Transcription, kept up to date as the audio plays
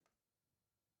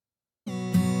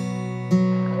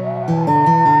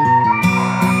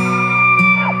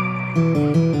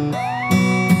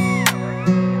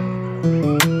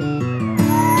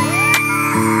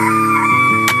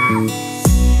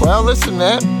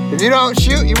If you don't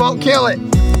shoot, you won't kill it.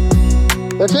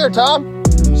 Look here, Tom.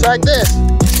 It's like this.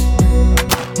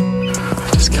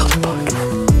 I just killed a bug.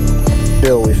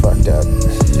 Bill, we fucked up.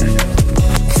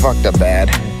 Fucked up bad.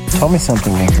 Tell me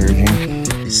something encouraging.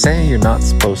 You say you're not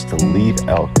supposed to leave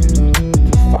elk to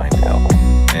find elk.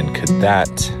 And could that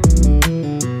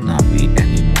not be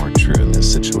any more true in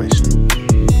this situation?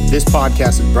 This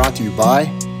podcast is brought to you by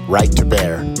Right to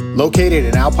Bear. Located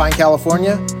in Alpine,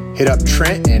 California, hit up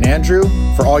Trent and Andrew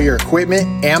for all your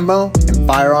equipment, ammo, and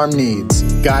firearm needs.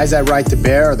 Guys at Right to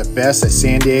Bear are the best that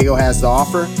San Diego has to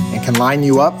offer and can line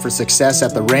you up for success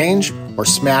at the range or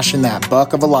smashing that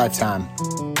buck of a lifetime.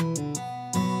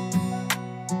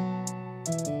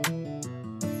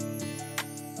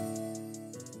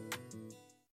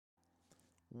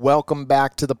 Welcome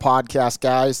back to the podcast,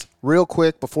 guys. Real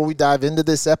quick, before we dive into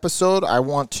this episode, I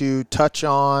want to touch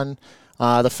on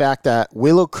the fact that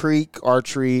Willow Creek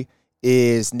Archery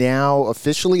is now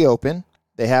officially open.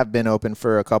 They have been open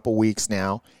for a couple weeks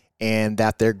now, and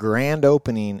that their grand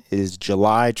opening is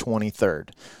July 23rd.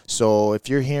 So if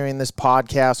you're hearing this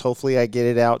podcast, hopefully I get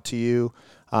it out to you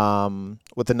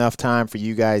with enough time for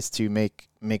you guys to make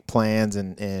plans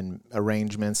and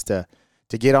arrangements to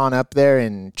get on up there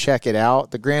and check it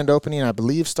out. The grand opening, I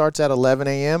believe, starts at 11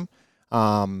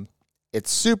 a.m.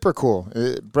 It's super cool.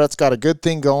 Brett's got a good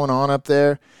thing going on up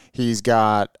there. He's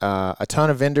got a ton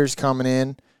of vendors coming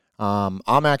in.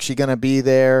 I'm actually going to be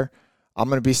there. I'm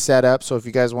going to be set up, so if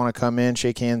you guys want to come in,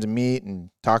 shake hands and meet and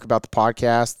talk about the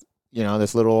podcast, you know,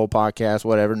 this little old podcast,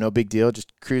 whatever, no big deal.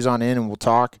 Just cruise on in and we'll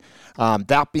talk.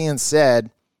 That being said,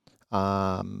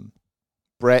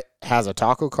 Brett has a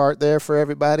taco cart there for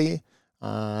everybody.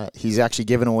 He's actually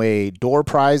giving away door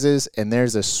prizes, and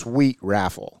there's a sweet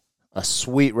raffle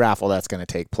that's going to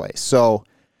take place. So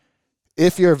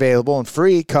if you're available and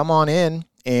free, come on in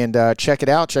and check it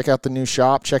out. Check out the new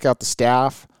shop. Check out the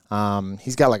staff.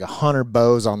 He's got like 100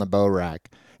 bows on the bow rack.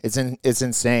 It's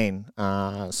insane.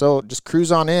 So just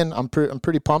cruise on in. I'm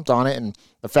pretty pumped on it, and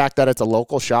the fact that it's a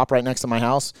local shop right next to my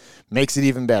house makes it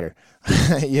even better.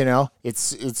 You know,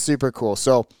 it's super cool.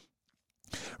 So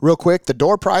real quick, the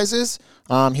door prizes,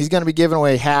 he's going to be giving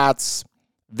away hats,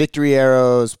 victory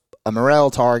arrows, a Morel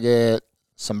target,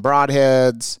 some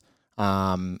broadheads,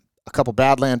 a couple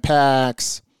Badland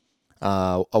packs,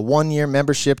 a 1-year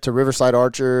membership to Riverside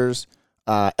Archers,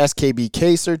 SKB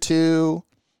case or two,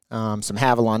 some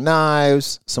Havalon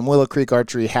knives, some Willow Creek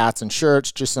Archery hats and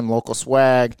shirts, just some local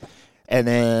swag, and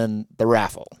then the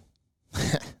raffle.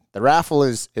 The raffle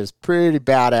is pretty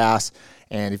badass,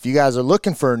 and if you guys are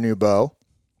looking for a new bow,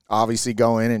 obviously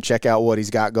go in and check out what he's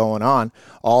got going on.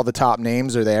 All the top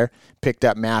names are there. Picked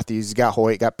up Matthews, he's got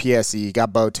Hoyt, got PSE,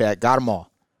 got Bowtech, got them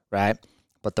all, right?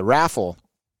 But the raffle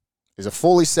is a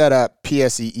fully set up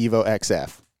PSE Evo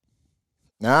XF.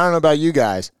 Now, I don't know about you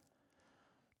guys,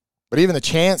 but even the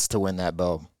chance to win that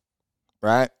bow,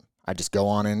 right? I just go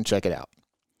on in and check it out.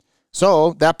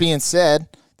 So that being said,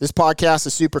 this podcast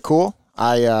is super cool.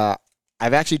 I've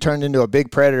actually turned into a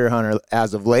big predator hunter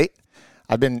as of late.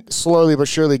 I've been slowly but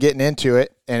surely getting into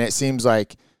it, and it seems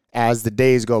like as the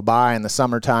days go by and the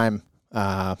summertime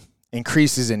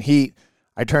increases in heat,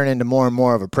 I turn into more and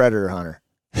more of a predator hunter,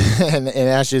 and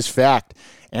that's just fact.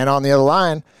 And on the other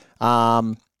line, I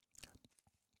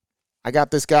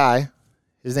got this guy.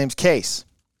 His name's Case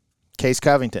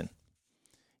Covington.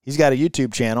 He's got a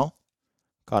YouTube channel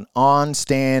called On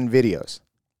Stand Videos.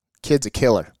 Kid's a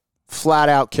killer, flat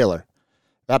out killer.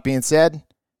 That being said,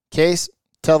 Case,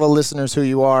 tell the listeners who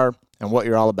you are and what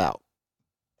you're all about.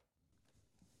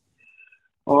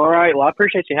 All right. Well, I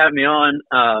appreciate you having me on.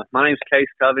 My name's Case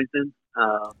Covington.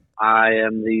 I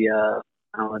am the,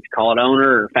 I don't know what you call it,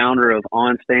 owner or founder of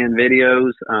On Stand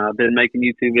Videos. I've been making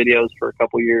YouTube videos for a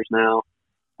couple years now.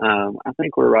 I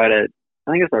think we're I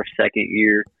think it's our second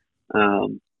year.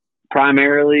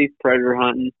 Primarily predator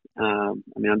hunting. I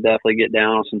mean, I'm definitely get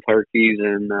down on some turkeys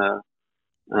and,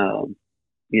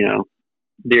 you know,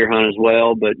 deer hunt as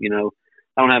well, but you know,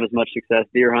 I don't have as much success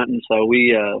deer hunting, so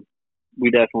we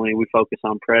focus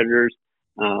on predators.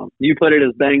 You put it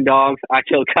as bang dogs, I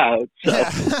kill coyotes.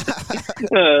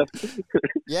 So.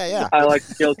 Yeah. I like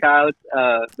to kill coyotes.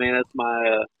 Man,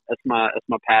 that's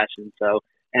my passion. So,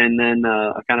 and then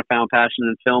I kind of found passion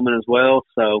in filming as well.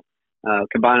 So,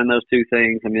 combining those two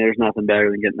things, I mean, there's nothing better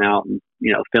than getting out and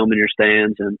filming your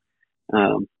stands. And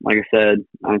like I said,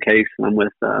 I'm Case. I'm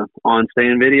with On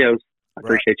Stand Videos. I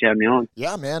appreciate you having me on.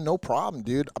 Yeah, man, no problem,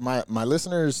 dude. My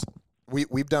listeners,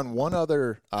 we've done one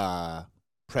other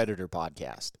predator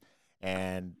podcast,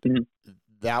 and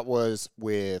that was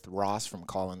with Ross from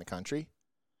Calling the Country.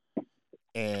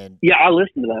 And Yeah, I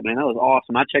listened to that, man. That was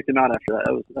awesome. I checked him out after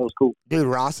that. That was cool. dude,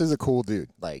 Ross is a cool dude,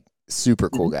 like super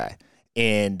cool Mm-hmm. guy.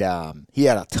 And he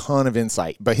had a ton of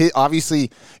insight. But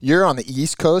obviously, you're on the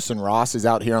East Coast, and Ross is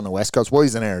out here on the West Coast. Well,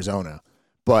 he's in Arizona,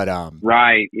 but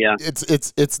Right, yeah.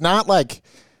 it's not like,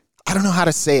 I don't know how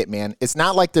to say it, man. It's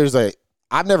not like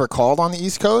I've never called on the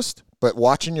East Coast, but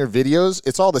watching your videos,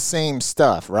 it's all the same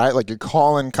stuff, right? Like you're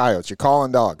calling coyotes, you're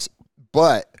calling dogs,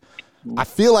 but I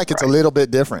feel like it's a little bit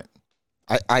different.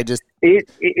 I just It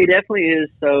definitely is.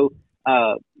 So,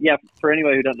 yeah, for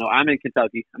anybody who doesn't know, I'm in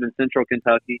Kentucky. I'm in central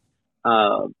Kentucky.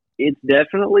 It's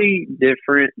definitely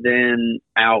different than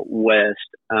out west.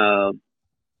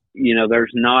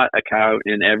 There's not a coyote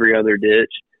in every other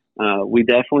ditch. We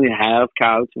definitely have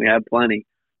coyotes. We have plenty.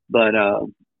 But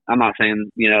I'm not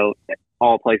saying,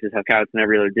 all places have coyotes in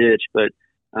every other ditch. But,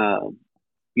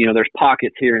 there's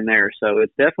pockets here and there. So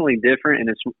it's definitely different. And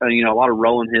it's, a lot of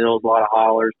rolling hills, a lot of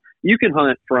hollers. You can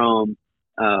hunt from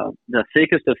the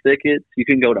thickest of thickets. You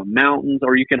can go to mountains,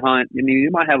 or you can hunt. You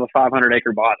might have a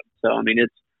 500-acre bottom. So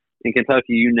it's in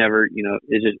Kentucky. You never,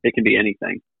 it can be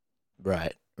anything.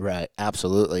 right,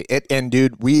 absolutely. And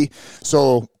dude,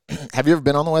 so have you ever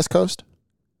been on the West Coast?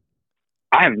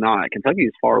 I have not. Kentucky is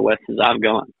as far west as I've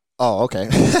gone. Oh, okay.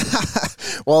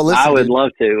 Well, listen, I would dude,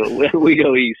 love to. But we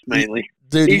go east mainly.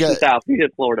 dude, East and south. We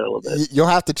hit Florida a little bit. you'll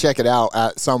have to check it out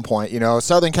at some point.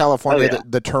 Southern California, Oh, yeah.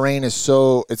 the terrain is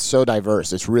so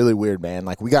diverse. It's really weird, man.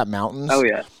 Like we got mountains. Oh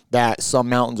yeah. That some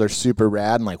mountains are super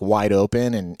rad and like wide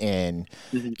open and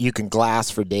Mhm. you can glass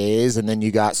for days, and then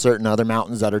you got certain other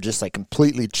mountains that are just like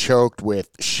completely choked with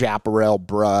chaparral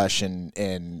brush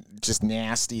and just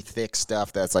nasty thick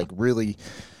stuff that's like really,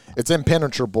 it's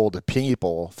impenetrable to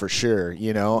people for sure,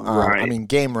 Right. I mean,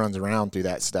 game runs around through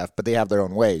that stuff, but they have their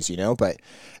own ways, but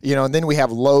and then we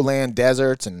have lowland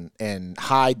deserts and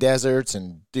high deserts,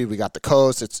 and dude, we got the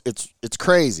coast. It's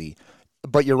crazy.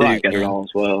 But you're right, You got it man. all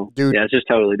as well. Dude. Yeah, it's just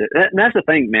totally different. And that's the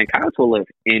thing, man. Coyotes will live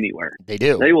anywhere. They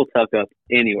do. They will tuck up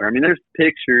anywhere. I mean, there's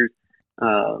pictures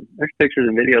and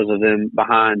videos of them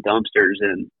behind dumpsters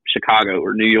in Chicago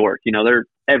or New York. They're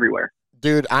everywhere.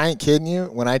 Dude, I ain't kidding you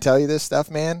when I tell you this stuff,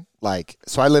 man. Like,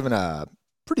 so I live in a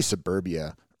pretty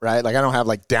suburbia, right? Like, I don't have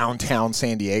like downtown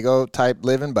San Diego type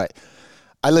living, but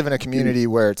I live in a community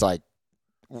where it's like,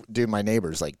 dude, my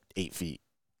neighbor's like 8 feet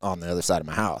on the other side of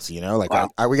my house, like Wow.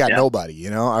 we got Yeah. nobody,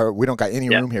 we don't got any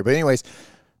Yeah. room here. But anyways,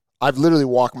 I've literally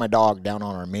walked my dog down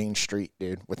on our main street,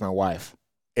 dude, with my wife,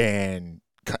 and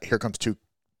here comes two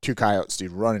coyotes,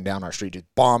 dude, running down our street, just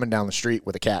bombing down the street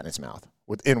with a cat in its mouth,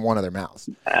 within one of their mouths.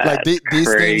 Like these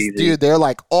crazy. things, dude, they're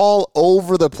like all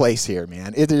over the place here,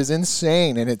 man. It is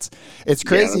insane, and it's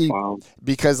crazy Yeah, that's wild.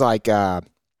 because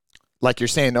like you're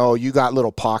saying, oh, you got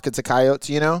little pockets of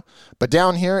coyotes, but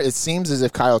down here it seems as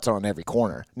if coyotes are on every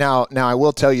corner. Now I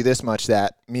will tell you this much,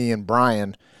 that me and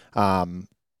Brian,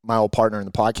 my old partner in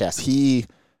the podcast,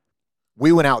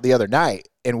 we went out the other night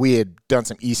and we had done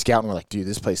some e-scout, and we're like, dude,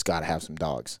 this place got to have some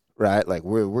dogs, right? Like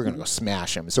we're going to go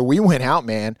smash them. So we went out,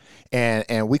 man,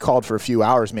 and we called for a few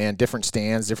hours, man, different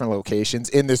stands, different locations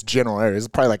in this general area. It was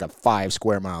probably like a 5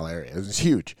 square mile area. It was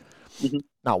huge. Mhm.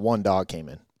 Not one dog came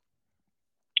in.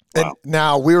 Wow. And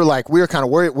now we were kind of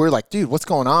worried. We were like, dude, what's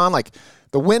going on? Like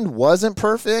the wind wasn't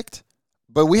perfect,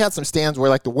 but we had some stands where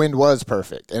like the wind was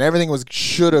perfect and everything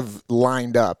should have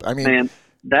lined up. I mean, Man,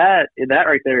 that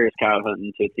right there is coyote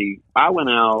hunting to a T. I went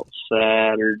out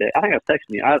Saturday. I think I was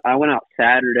texting you. I went out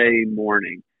Saturday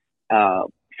morning.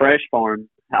 Fresh farm.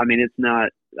 I mean, it's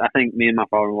not. I think me and my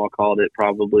father-in-law called it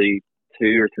probably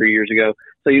 2 or 3 years ago.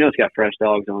 So it's got fresh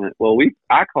dogs on it. Well,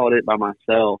 I called it by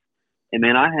myself. And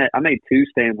man, I made 2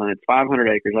 stands on it. It's 500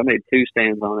 acres. I made 2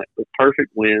 stands on it with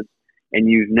perfect winds, and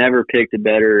you've never picked a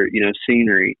better,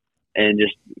 scenery and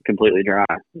just completely dry.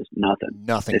 Just nothing.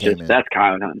 nothing It's came just in. that's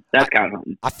coyote hunting. That's coyote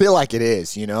hunting. I feel like it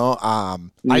is,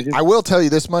 I will tell you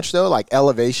this much though, like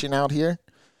elevation out here,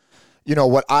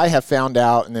 what I have found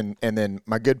out, and then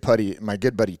my good buddy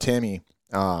Timmy,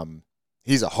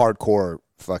 he's a hardcore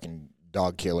fucking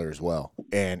dog killer as well.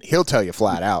 And he'll tell you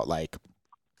flat out, like,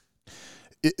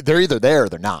 they're either there or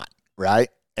they're not, right?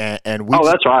 And we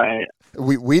That's right.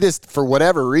 we just, for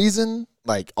whatever reason,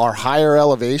 like our higher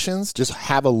elevations just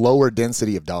have a lower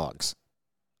density of dogs.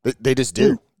 They just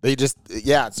do. They just, it's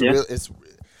Yeah. real. It's,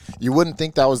 you wouldn't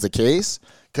think that was the case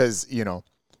because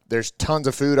there's tons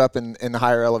of food up in the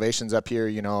higher elevations up here.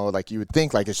 Like you would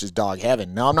think like it's just dog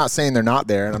heaven. Now I'm not saying they're not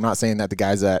there, and I'm not saying that the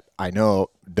guys that I know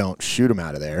don't shoot them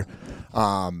out of there.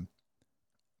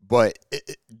 But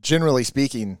generally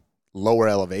speaking, lower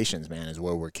elevations, man, is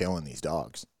where we're killing these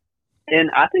dogs. And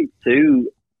I think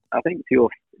people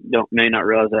may not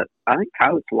realize that. I think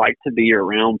coyotes like to be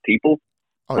around people.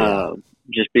 Oh, yeah.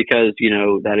 Just because,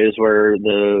 that is where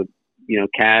the,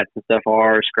 cats and stuff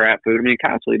are, scrap food. I mean,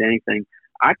 coyotes will eat anything.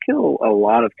 I kill a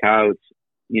lot of coyotes,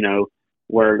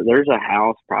 where there's a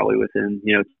house probably within,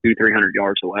 200-300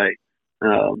 yards away.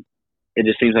 It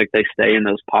just seems like they stay in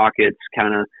those pockets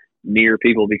kind of near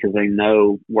people because they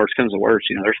know worst comes to worst,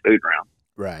 there's food around.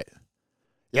 Right.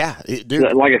 Yeah,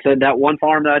 dude. Like I said, that one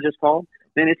farm that I just called,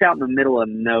 man, it's out in the middle of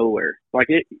nowhere. Like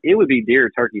it would be deer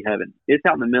turkey heaven. It's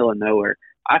out in the middle of nowhere.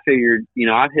 I figured,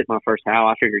 I've hit my first howl.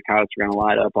 I figured coyotes were going to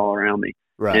light up all around me.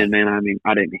 Right. And man,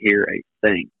 I didn't hear a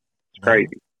thing. It's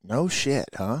crazy. No shit,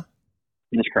 huh?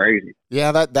 It's crazy.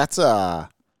 Yeah, that's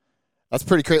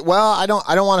pretty crazy. Well, I don't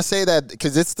want to say that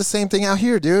because it's the same thing out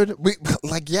here, dude.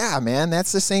 Yeah, man,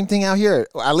 that's the same thing out here.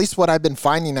 At least what I've been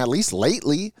finding, at least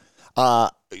lately.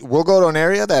 We'll go to an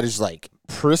area that is like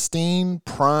pristine,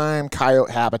 prime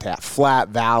coyote habitat, flat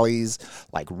valleys,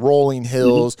 like rolling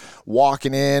hills,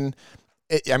 walking in.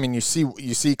 You see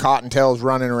cottontails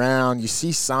running around, you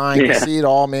see signs, you see it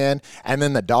all, man. And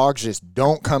then the dogs just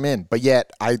don't come in. But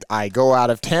yet I go out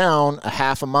of town a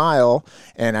half a mile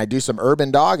and I do some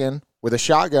urban dogging with a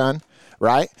shotgun,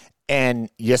 right? And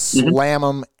you slam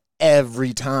them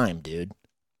every time, dude.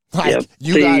 Like,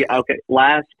 okay.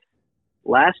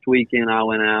 Last weekend I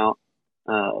went out.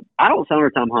 I don't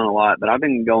summertime hunt a lot, but I've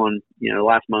been going,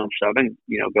 last month, so I've been,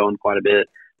 going quite a bit.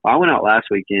 I went out last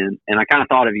weekend, and I kind of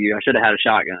thought of you. I should have had a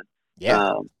shotgun.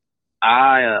 Yeah.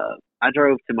 I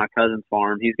drove to my cousin's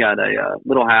farm. He's got a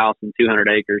little house and 200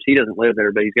 acres. He doesn't live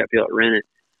there, but he's got people that rent it.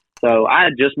 So I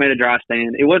had just made a dry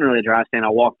stand. It wasn't really a dry stand. I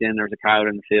walked in, there was a coyote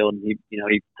in the field, and he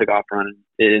took off running.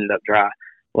 It ended up dry.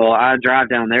 Well, I drive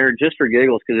down there just for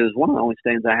giggles because it was one of the only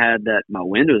stands I had that my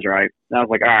wind was right. And I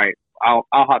was like, all right, I'll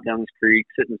hop down this creek,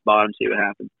 sit in this bottom, see what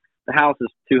happens. The house is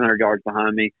 200 yards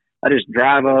behind me. I just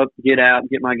drive up, get out,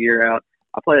 get my gear out.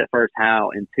 I play that first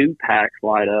howl, and 2 packs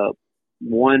light up.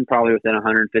 One probably within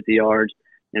 150 yards,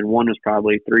 and one was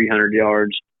probably 300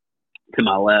 yards to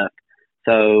my left.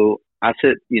 So I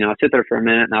sit there for a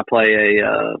minute, and I play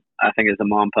I think it's a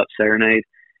Mom Pup Serenade.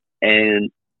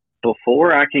 And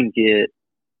before I can get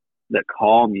the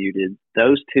call muted,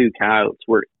 those 2 coyotes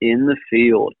were in the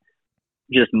field,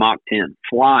 just Mach 10,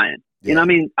 flying. Yeah.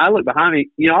 And I look behind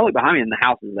me, and the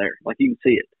house is there. Like, you can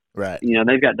see it. Right.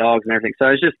 They've got dogs and everything.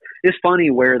 So it's funny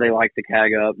where they like to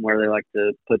tag up and where they like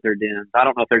to put their dens. I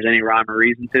don't know if there's any rhyme or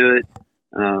reason to it.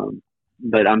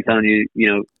 But I'm telling you,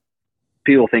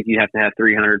 people think you have to have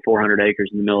 300, 400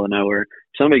 acres in the middle of nowhere.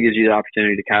 If somebody gives you the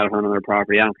opportunity to coyote hunt on their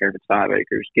property, I don't care if it's 5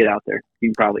 acres, get out there. You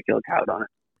can probably kill a coyote on it.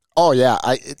 Oh yeah.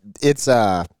 It's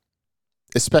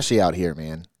especially out here,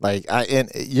 man. Like I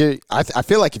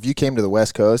feel like if you came to the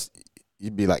West Coast,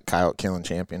 you'd be like coyote killing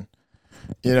champion.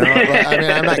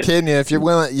 I'm not kidding you. If you're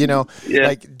willing,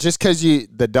 like just because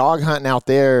the dog hunting out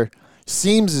there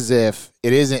seems as if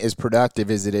it isn't as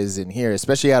productive as it is in here,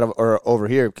 especially over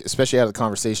here, especially out of the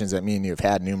conversations that me and you have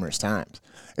had numerous times,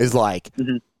 is like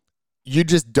you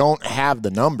just don't have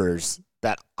the numbers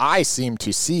that I seem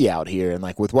to see out here, and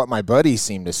like with what my buddies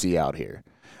seem to see out here,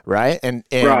 right? And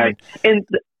right, and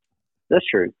that's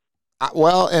true.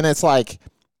 And it's like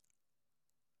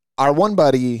our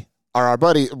buddy.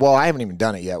 Well, I haven't even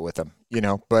done it yet with them,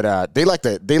 but they like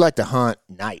to hunt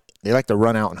night. They like to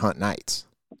run out and hunt nights,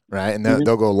 right? And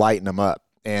they'll go lighten them up.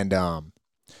 And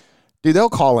dude, they'll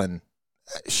call in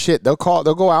shit. They'll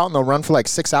go out and they'll run for like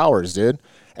 6 hours, dude,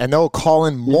 and they'll call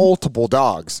in multiple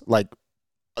dogs like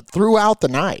throughout the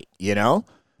night,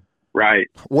 Right.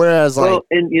 Whereas go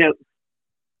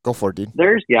for it, dude.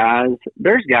 There's guys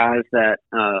that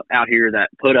out here that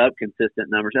put up consistent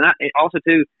numbers, and also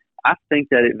too. I think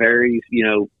that it varies,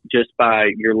 just by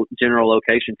your general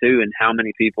location too, and how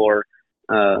many people are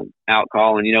out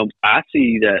calling. I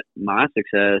see that my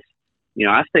success,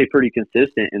 I stay pretty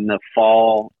consistent in the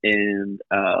fall and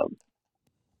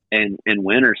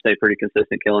winter. Stay pretty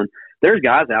consistent killing. There's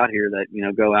guys out here that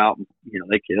go out and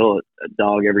they kill a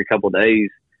dog every couple of days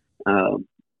in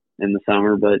the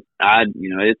summer, but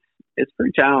it's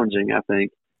pretty challenging. I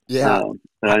think. Yeah.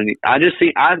 But I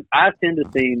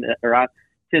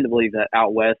tend to believe that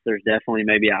out west there's definitely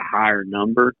maybe a higher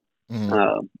number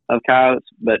of coyotes,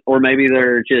 or maybe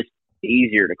they're just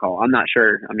easier to call. I'm not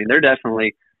sure. They're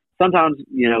definitely sometimes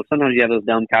you have those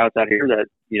dumb coyotes out here that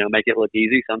make it look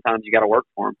easy. Sometimes you got to work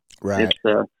for them. Right.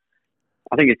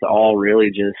 I think it's all really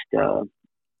just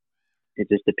it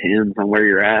just depends on where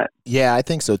you're at. Yeah, I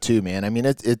think so too, man.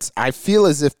 I feel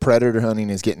as if predator hunting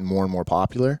is getting more and more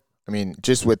popular.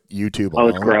 Just with YouTube alone. Oh,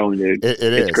 it's growing, dude. It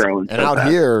is. It's growing. And out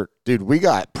here, dude, we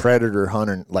got predator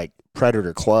hunting, like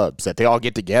predator clubs that they all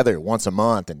get together once a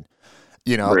month. And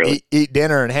Really? eat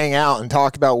dinner and hang out and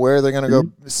talk about where they're going to go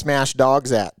smash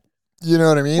dogs at. You know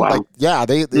what I mean? Wow. Like, yeah,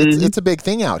 it's a big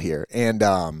thing out here. And,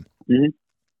 I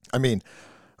mean,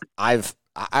 I've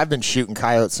been shooting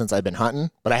coyotes since I've been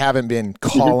hunting, but I haven't been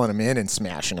calling them in and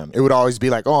smashing them. It would always be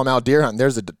like, oh, I'm out deer hunting.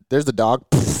 There's the dog.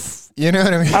 You know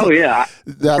what I mean? Oh yeah.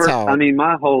 That's how. I mean,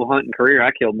 my whole hunting career, I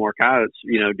killed more coyotes,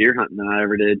 deer hunting than I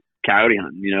ever did coyote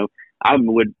hunting. I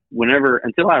would,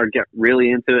 until I would get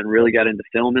really into it and really got into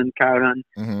filming coyote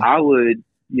hunting, I would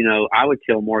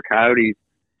kill more coyotes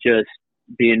just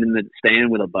being in the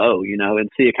stand with a bow, and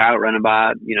see a coyote running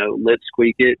by, lip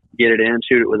squeak it, get it in,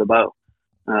 shoot it with a bow.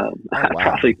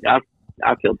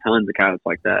 I've killed tons of coyotes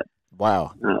like that.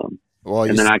 Wow.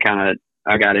 And then I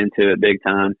got into it big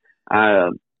time. I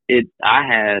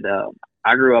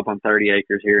grew up on 30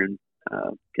 acres here in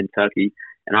Kentucky,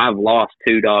 and I've lost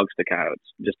 2 dogs to coyotes,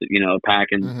 just a pack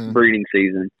in breeding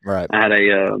season. Right. I had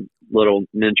a little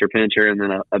miniature pincher and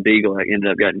then a beagle that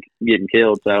ended up getting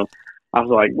killed. So I was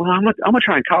like, well, I'm gonna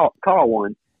try and call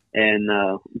one. And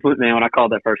man, when I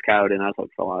called that first coyote, and I was like,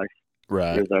 for life.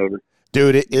 Right. It was over.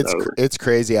 Dude, it's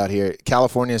crazy out here.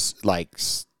 California's like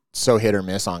so hit or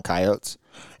miss on coyotes,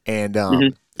 and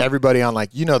everybody on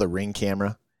the Ring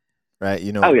camera, right?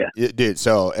 Oh yeah, dude.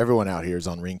 So everyone out here is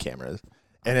on Ring cameras,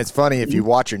 and it's funny if you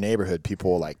watch your neighborhood,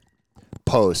 people like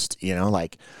post,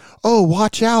 like, oh,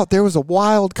 watch out, there was a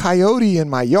wild coyote in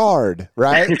my yard,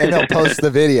 right? And they'll post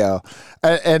the video,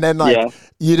 and then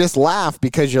you just laugh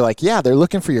because you're like, yeah, they're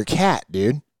looking for your cat,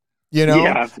 dude.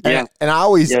 Yeah. And I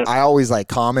always like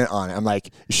comment on it. I'm like,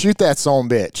 shoot that son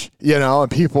bitch, and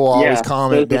people always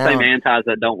comment the down. same antis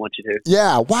that don't want you to.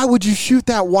 Yeah, why would you shoot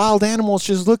that wild animal? It's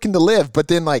just looking to live. But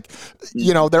then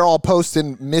they're all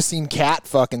posting missing cat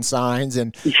fucking signs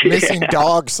and missing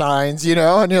dog signs,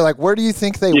 and you're like, where do you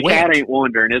think they Your went? cat ain't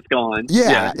wandering, it's gone.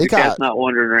 Yeah, your cat's not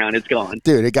wandering around, it's gone.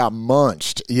 Dude, it got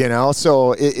munched,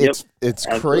 so it's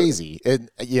Absolutely. crazy.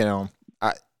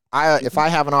 If I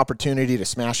have an opportunity to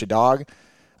smash a dog,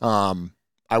 I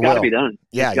will. Got to be done.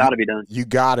 Yeah, it's got to be done. You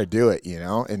got to do it,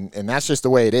 and that's just the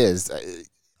way it is.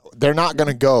 They're not going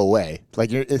to go away. Like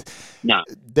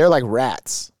they're like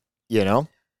rats. You're not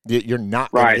going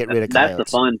to get rid of coyotes. That's the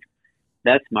fun.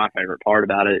 That's my favorite part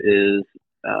about it is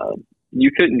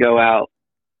you couldn't go out.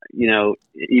 Even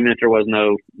if there was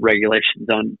no regulations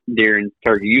on deer and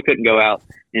turkey, you couldn't go out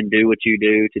and do what you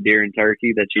do to deer and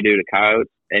turkey that you do to coyotes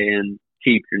and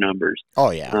keep your numbers.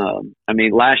 Oh yeah.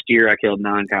 Last year I killed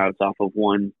 9 coyotes off of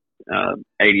one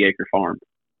 80-acre farm,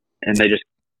 and they just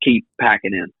keep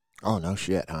packing in. Oh no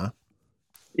shit, huh?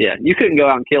 Yeah, you couldn't go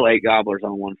out and kill 8 gobblers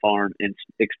on one farm and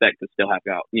expect to still have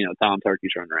tom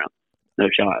turkeys running around. No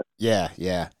shot. Yeah.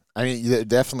 I mean,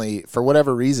 definitely for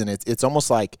whatever reason, it's almost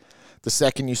like the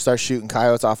second you start shooting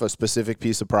coyotes off a specific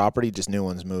piece of property, just new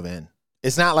ones move in.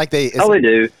 It's not like they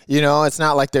do. It's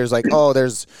not like there's like, oh,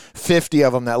 there's 50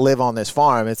 of them that live on this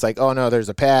farm. It's like, oh no, there's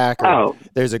a pack. Or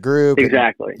there's a group.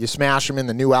 Exactly. You smash them and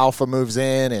the new alpha moves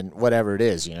in and whatever it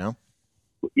is,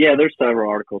 Yeah, there's several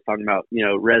articles talking about,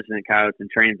 resident coyotes and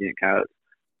transient coyotes.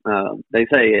 They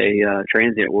say a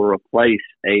transient will replace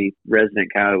a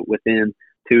resident coyote within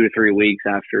 2 to 3 weeks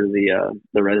after the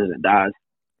resident dies.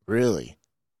 Really?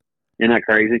 Isn't that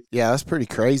crazy? Yeah, that's pretty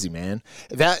crazy, man.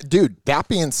 That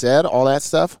being said, all that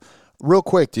stuff, real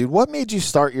quick, dude, what made you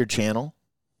start your channel?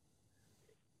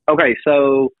 Okay,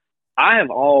 so I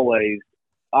have always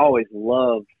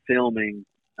loved filming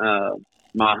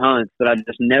my hunts, but I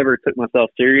just never took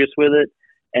myself serious with it.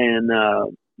 And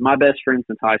my best friend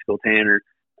since high school, Tanner,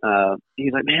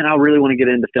 he's like, man, I really want to get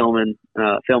into filming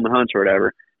hunts or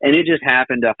whatever. And it just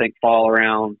happened to, I think, fall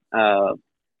around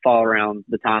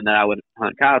the time that I would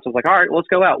hunt coyotes. I was like, all right, let's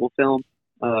go out. We'll film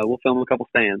a couple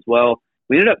stands. Well,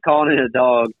 we ended up calling in a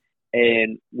dog,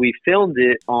 and we filmed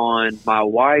it on my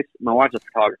wife's a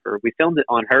photographer. We filmed it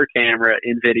on her camera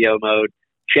in video mode,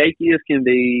 shaky as can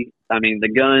be. I mean, the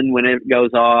gun, when it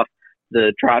goes off,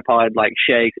 the tripod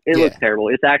shakes. It looks terrible.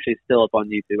 It's actually still up on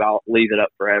YouTube. I'll leave it up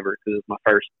forever because it's my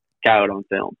first coyote on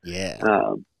film.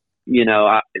 Yeah.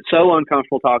 It's so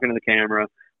uncomfortable talking to the camera.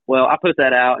 Well, I put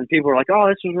that out, and people were like, oh,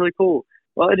 this was really cool.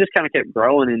 Well, it just kind of kept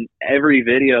growing, and every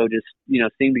video just,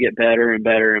 seemed to get better and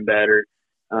better and better.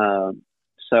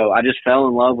 So I just fell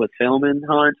in love with filming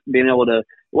hunts, being able to,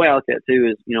 the way I look at it too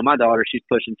is, my daughter, she's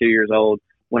pushing 2 years old.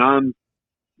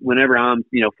 Whenever I'm,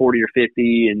 40 or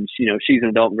 50 and, she's an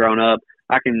adult and grown up,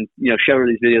 I can, show her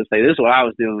these videos and say, this is what I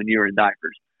was doing when you were in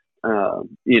diapers.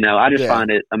 I just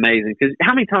find it amazing because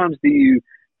how many times do you,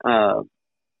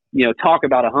 talk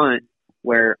about a hunt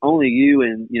where only you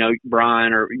and,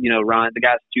 Brian or, Ryan, the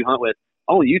guys that you hunt with,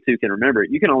 only you two can remember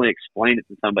it. You can only explain it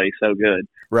to somebody so good.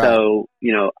 Right. So,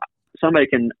 somebody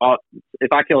can,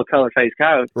 if I kill a color phase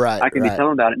coyote, Right. I can be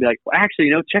telling about it and be like, well,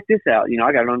 actually, check this out.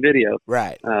 I got it on video.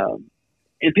 Right.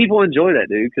 And people enjoy that,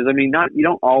 dude. Because you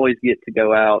don't always get to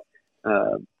go out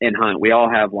and hunt. We all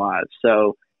have lives,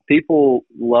 so people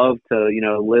love to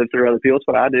live through other people. That's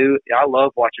what I do. I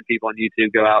love watching people on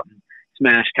YouTube go out and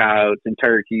smash coyotes and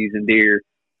turkeys and deer.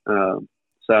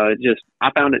 So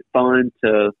I found it fun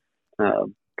to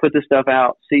put this stuff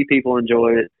out, see people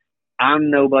enjoy it. I'm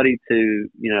nobody to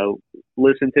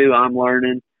listen to. I'm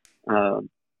learning. I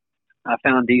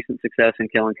found decent success in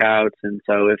killing coyotes, and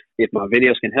so if my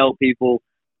videos can help people,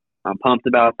 I'm pumped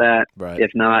about that. Right.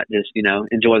 If not, just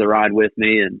enjoy the ride with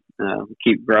me and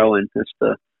keep growing. It's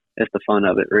the fun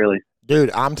of it, really.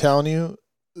 Dude, I'm telling you,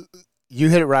 you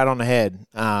hit it right on the head.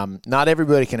 Not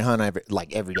everybody can hunt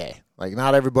every day. Like,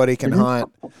 not everybody can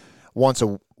hunt once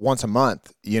a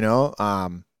month.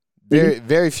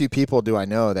 Very few people do I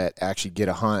know that actually get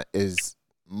a hunt as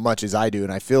much as I do,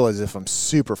 and I feel as if I'm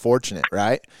super fortunate,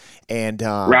 right? And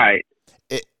right.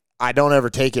 I don't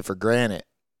ever take it for granted.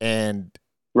 And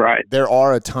right, there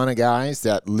are a ton of guys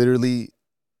that literally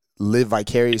live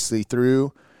vicariously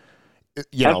through.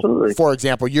 Absolutely. For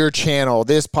example, your channel,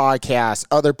 this podcast,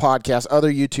 other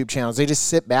YouTube channels, they just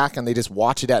sit back and they just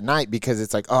watch it at night because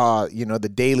it's like,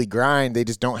 the daily grind, they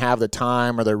just don't have the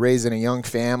time, or they're raising a young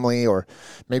family, or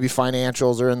maybe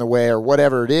financials are in the way, or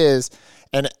whatever it is.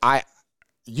 And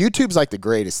YouTube's like the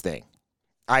greatest thing.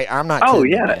 I'm not kidding. Oh,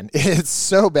 yeah. Man. It's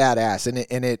so badass,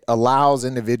 and it allows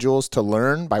individuals to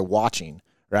learn by watching,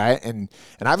 right? And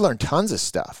I've learned tons of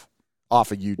stuff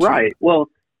off of YouTube. Right. Well,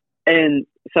 and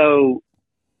so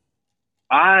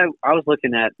I was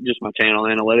looking at just my channel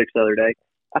analytics the other day.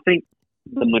 I think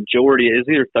the majority is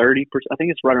either 30%. I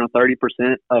think it's right around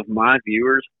 30% of my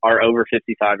viewers are over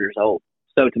 55 years old.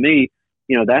 So to me,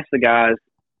 that's the guys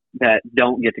that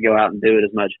don't get to go out and do it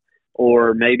as much.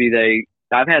 Or maybe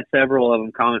I've had several of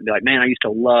them comment and be like, man, I used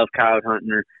to love coyote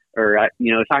hunting, or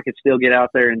if I could still get out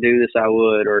there and do this, I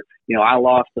would. Or, I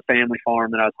lost the family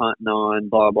farm that I was hunting on,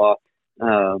 blah, blah.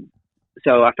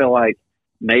 So I feel like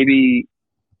maybe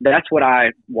that's what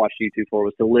I watched YouTube for,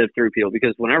 was to live through people.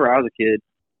 Because whenever I was a kid,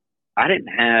 I didn't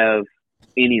have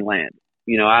any land.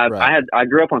 I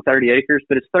grew up on 30 acres,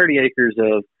 but it's 30 acres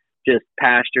of just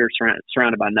pasture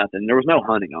surrounded by nothing. There was no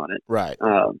hunting on it. Right.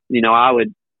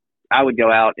 I would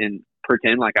go out and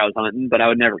pretend like I was hunting, but I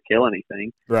would never kill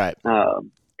anything. Right.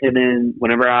 And then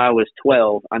whenever I was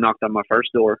 12, I knocked on my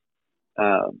first door.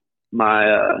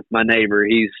 My neighbor,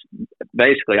 he's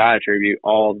basically, I attribute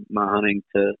all my hunting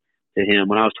to him.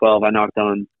 When I was 12, I knocked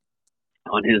on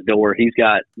his door.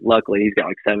 Luckily he's got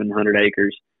like 700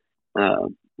 acres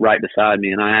right beside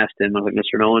me. And I asked him, I was like,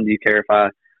 Mr. Nolan, do you care if I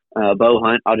bow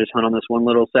hunt? I'll just hunt on this one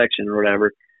little section or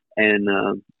whatever.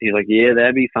 And he's like, yeah,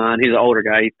 that'd be fine. He's an older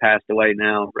guy. He passed away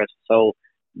now, rest his soul.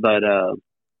 But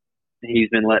he's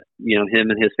been him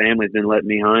and his family's been letting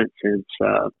me hunt since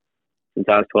I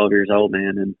was 12 years old,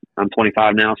 man. And I'm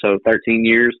 25 now, so 13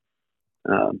 years.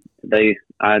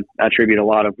 I attribute a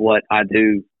lot of what I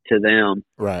do to them.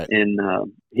 Right. And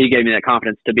he gave me that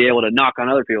confidence to be able to knock on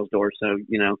other people's doors. So,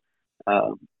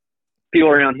 people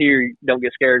around here don't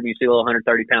get scared when you see a little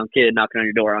 130-pound kid knocking on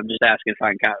your door. I'm just asking if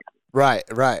I can count. Right.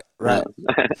 I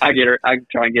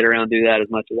try and get around and do that as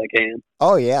much as I can.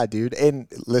 Oh yeah, dude. And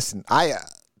listen, I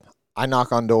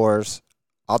knock on doors.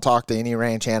 I'll talk to any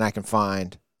ranch hand I can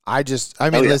find.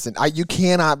 Listen, you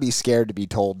cannot be scared to be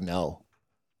told no.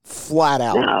 Flat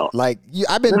out. No.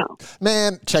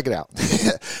 Man, check it out.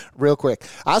 Real quick.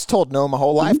 I was told no my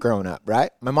whole life growing up,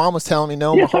 right? My mom was telling me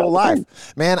no my whole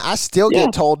life. Man, I still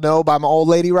get told no by my old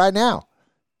lady right now.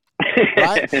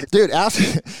 Right? Dude,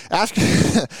 ask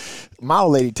my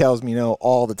old lady tells me no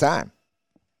all the time.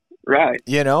 Right.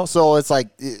 So it's like,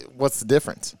 what's the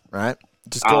difference, right?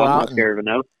 Just go out. I'm not scared of a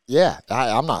no. Yeah,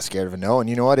 I'm not scared of a no. And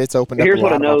you know what? It's opened up a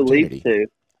lot of opportunity. Here's what a no leads to.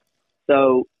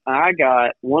 So I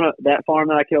got that farm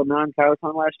that I killed 9 coyotes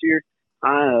on last year.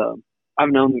 I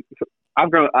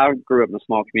grew up in a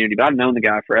small community, but I've known the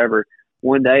guy forever.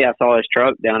 One day I saw his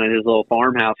truck down at his little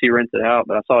farmhouse. He rents it out,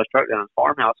 but I saw his truck down at his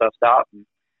farmhouse. So I stopped and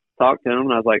talked to him,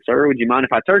 and I was like, "Sir, would you mind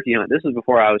if I turkey hunt?" This is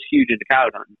before I was huge into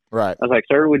coyote hunting. Right. I was like,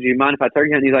 "Sir, would you mind if I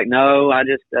turkey hunt?" And he's like, "No, I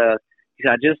just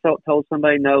I just told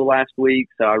somebody no last week,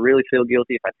 so I really feel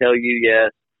guilty if I tell you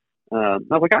yes." I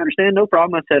was like, "I understand, no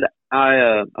problem." I said,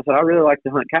 I really like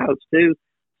to hunt coyotes too.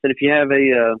 I said, if you have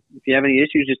any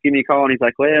issues, just give me a call. And he's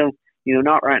like, "Well,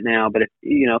 not right now, but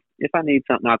if I need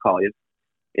something, I'll call you."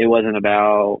 It wasn't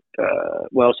about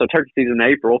so turkey season in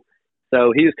April,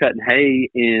 so he was cutting hay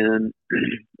in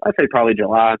I'd say probably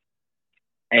July,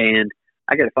 and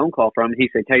I get a phone call from him. He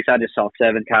said, "Case, I just saw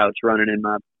 7 coyotes running in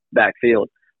my back field."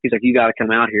 He's like, "You got to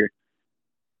come out here."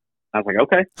 I was like,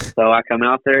 okay. So I come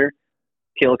out there,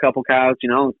 kill a couple coyotes.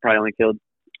 Probably only killed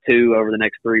 2 over the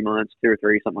next 3 months, 2 or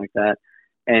 3, something like that.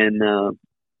 And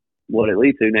what it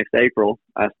leads to next April,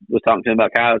 I was talking to him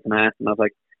about coyotes, and I asked him, I was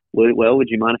like, well, would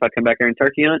you mind if I come back here and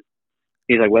turkey hunt?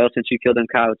 He's like, well, since you killed them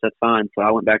coyotes, that's fine. So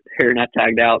I went back there and I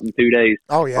tagged out in 2 days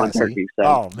on turkey.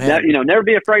 So, man. Never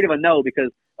be afraid of a no,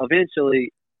 because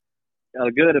eventually a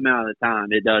good amount of the time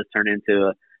it does turn into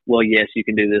a, well, yes, you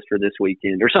can do this for this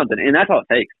weekend or something. And that's all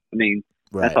it takes. I mean,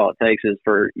 That's all it takes is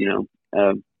for,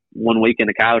 1 weekend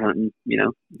of coyote hunting,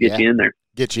 get you in there.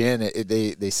 Get you in.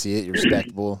 They see it. You're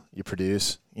respectable. You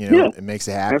produce. It makes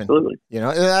it happen. Absolutely.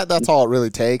 That's all it really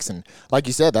takes. And like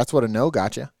you said, that's what a no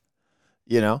got you.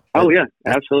 Oh yeah,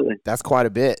 absolutely. That's quite a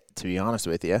bit, to be honest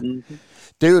with you, mm-hmm.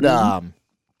 dude.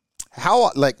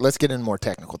 How let's get into more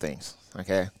technical things.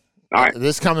 Okay. All right.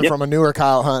 This coming from a newer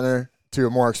coyote hunter to a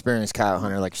more experienced coyote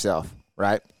hunter like yourself,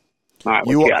 right? All right.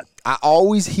 What you got? I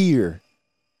always hear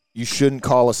you shouldn't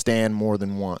call a stand more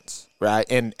than once, right?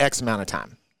 In X amount of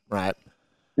time, right?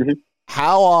 Mm-hmm.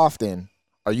 How often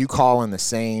are you calling the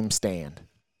same stand?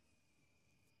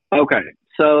 Okay,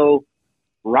 so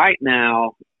right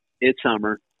now it's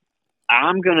summer.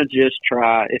 I'm going to just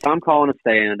try, if I'm calling a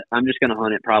stand, I'm just going to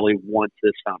hunt it probably once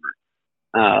this summer.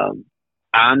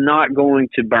 I'm not going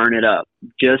to burn it up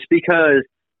just because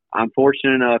I'm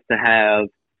fortunate enough to have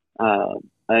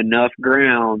enough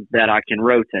ground that I can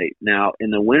rotate. Now, in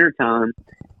the wintertime,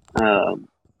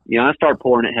 I start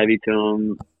pouring it heavy to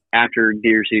them after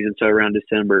deer season, so around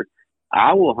December.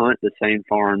 I will hunt the same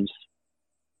farms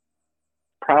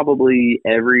probably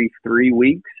every 3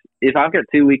 weeks. If I've got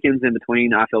 2 weekends in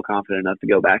between, I feel confident enough to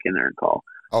go back in there and call.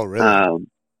 Oh, really?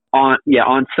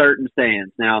 On certain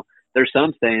stands. Now, there's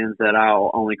some stands that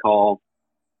I'll only call,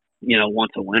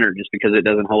 once a winter just because it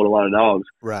doesn't hold a lot of dogs.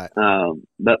 Right.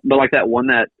 But like that one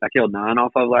that I killed 9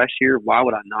 off of last year, why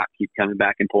would I not keep coming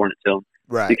back and pouring it to them?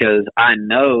 Right. Because I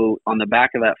know on the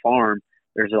back of that farm,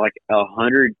 there's like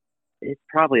it's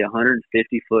probably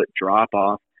 150-foot drop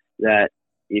off that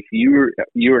if you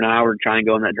and I were trying to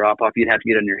go on that drop off, you'd have to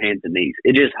get on your hands and knees.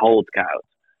 It just holds coyotes.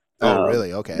 Oh,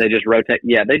 really? Okay. They just rotate.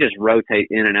 Yeah, they just rotate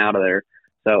in and out of there.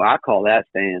 So I call that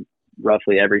stand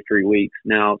roughly every 3 weeks.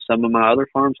 Now, some of my other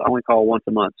farms I only call once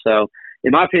a month. So,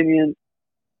 in my opinion,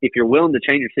 if you're willing to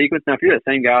change your sequence, now if you're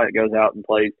the same guy that goes out and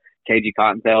plays cagey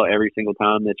cottontail every single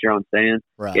time that you're on stand,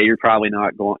 right. Yeah, you're probably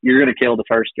not going. You're going to kill the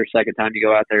first or second time you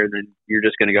go out there, and then you're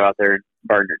just going to go out there and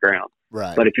burn your ground.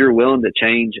 Right. But if you're willing to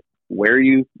change where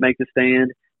you make the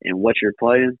stand and what you're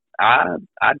playing,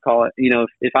 I'd call it.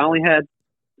 If I only had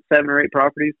 7 or 8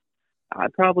 properties,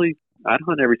 I'd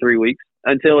hunt every 3 weeks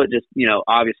until it just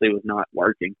obviously was not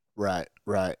working. Right.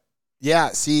 Yeah.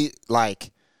 See,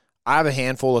 like I have a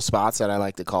handful of spots that I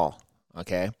like to call.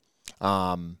 Okay.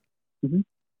 Mm-hmm.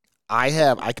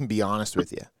 I can be honest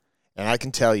with you, and I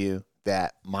can tell you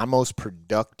that my most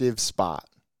productive spot,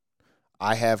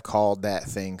 I have called that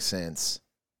thing since,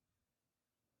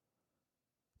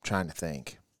 I'm trying to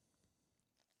think,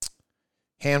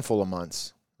 handful of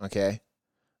months. Okay.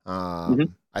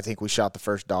 I think we shot the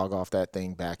first dog off that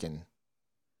thing back in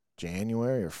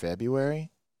January or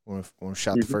February when we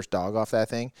shot the first dog off that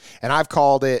thing. And I've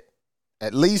called it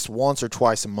at least once or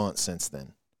twice a month since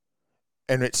then.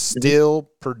 And it still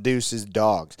produces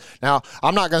dogs. Now,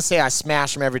 I'm not going to say I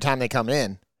smash them every time they come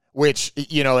in, which,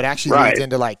 it actually leads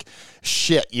into like,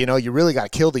 shit, you really got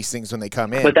to kill these things when they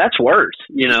come in. But that's worse,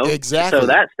 Exactly. So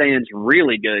that stands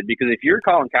really good because if you're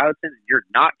calling coyotes in and you're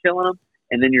not killing them,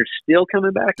 and then you're still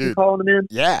coming back and calling them in?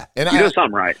 Yeah. And you're doing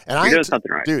something right. And you're doing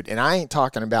something right. Dude, and I ain't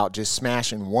talking about just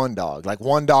smashing one dog. Like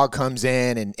one dog comes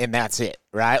in and that's it,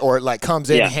 right? Or it like comes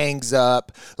in and hangs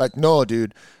up. Like, no,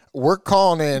 dude. We're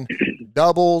calling in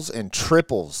doubles and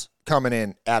triples coming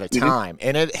in at a time.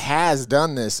 And it has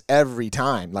done this every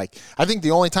time. Like, I think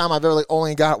the only time I've ever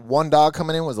only got one dog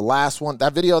coming in was the last one.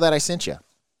 That video that I sent you.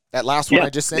 That last one I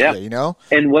just sent you,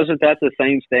 And wasn't that the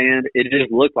same stand? It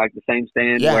just looked like the same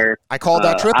stand where I called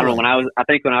that triple. I don't know, when I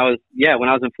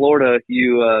was in Florida,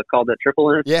 you called that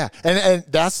triple in. Yeah. And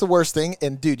that's the worst thing.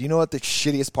 And dude, you know what the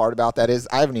shittiest part about that is?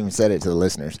 I haven't even said it to the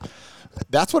listeners.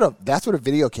 That's what a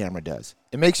video camera does.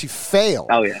 It makes you fail.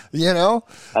 Oh yeah. Oh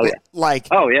yeah. Like.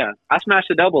 Oh yeah. I smashed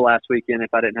a double last weekend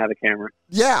if I didn't have a camera.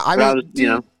 Yeah. I mean,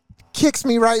 dude, kicks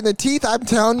me right in the teeth. I'm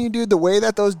telling you, dude, the way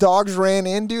that those dogs ran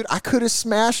in, dude, I could have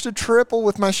smashed a triple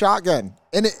with my shotgun.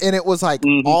 And it was like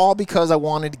all because I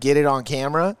wanted to get it on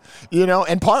camera,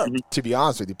 and to be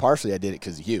honest with you, partially I did it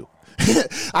because of you.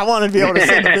 I want to be able to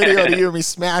send a video to you of me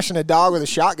smashing a dog with a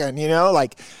shotgun, you know,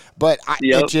 like, but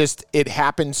it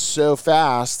happened so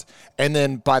fast. And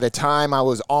then by the time I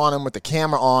was on them with the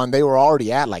camera on, they were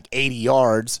already at like 80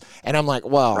 yards. And I'm like,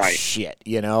 well, shit,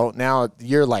 you know, now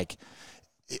you're like,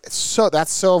 so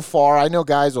that's so far. I know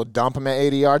guys will dump them at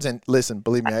 80 yards. And listen,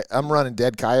 believe me, I'm running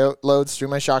dead coyote loads through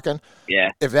my shotgun. Yeah.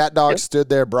 If that dog stood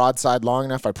there broadside long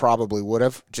enough, I probably would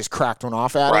have just cracked one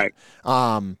off at it.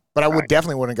 But I would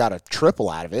definitely wouldn't have got a triple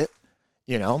out of it,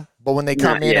 you know. But when they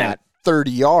come in at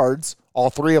 30 yards, all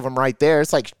three of them right there,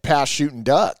 it's like past shooting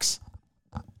ducks.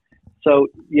 So,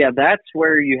 yeah, that's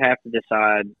where you have to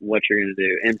decide what you're going to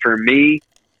do. And for me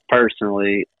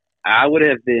personally, I would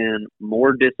have been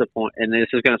more disappointed, and this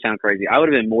is going to sound crazy. I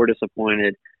would have been more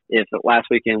disappointed if last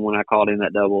weekend when I called in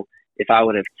that double, if I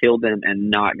would have killed them and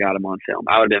not got them on film.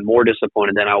 I would have been more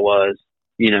disappointed than I was,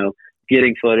 you know,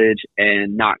 getting footage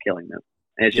and not killing them.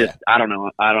 It's just, I don't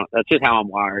know. That's just how I'm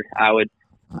wired. I would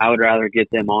rather get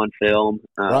them on film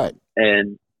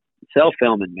and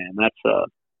self-filming, man.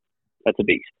 That's a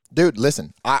beast. Dude,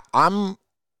 listen, I'm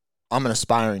an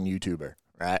aspiring YouTuber.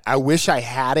 Right. I wish I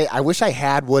had it. I wish I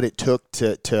had what it took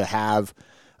to have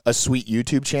a sweet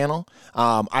YouTube channel.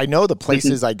 I know the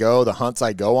places I go, the hunts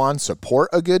I go on support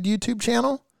a good YouTube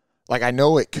channel. Like I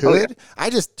know it could.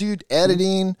 I just, dude,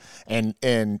 editing and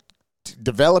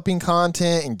developing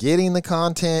content and getting the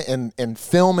content and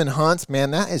filming hunts, man,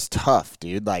 that is tough,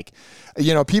 dude. Like,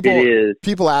 you know,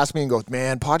 people ask me and go,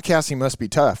 man, podcasting must be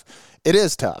tough. It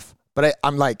is tough, but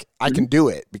I'm like, I can do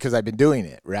it because I've been doing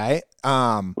it. Right.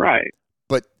 Right.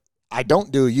 I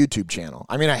don't do a YouTube channel.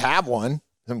 I mean, I have one,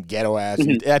 some ghetto ass.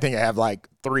 I think I have like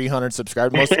 300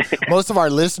 subscribers. Most of our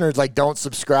listeners like don't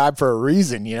subscribe for a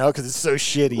reason, you know, because it's so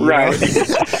shitty. Right.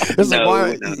 It's like,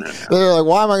 why? They're like,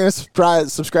 why am I going to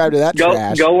subscribe to that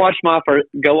trash? Go watch my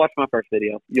first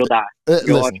video. You'll die.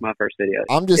 Watch my first video.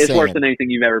 It's worse than anything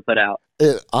you've ever put out.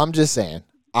 I'm just saying.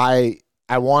 I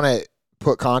want to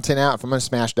put content out. If I'm going to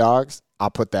smash dogs, I'll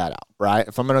put that out, right?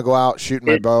 If I'm going to go out shooting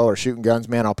my bow or shooting guns,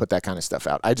 man, I'll put that kind of stuff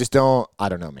out. I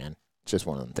don't know, man. It's just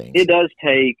one of them things. It does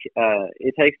take,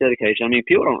 it takes dedication. I mean,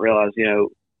 people don't realize, you know,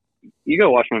 you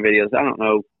go watch my videos. I don't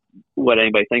know what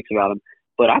anybody thinks about them,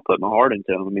 but I put my heart into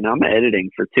them. I mean, I'm editing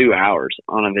for 2 hours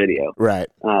on a video. Right.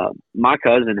 My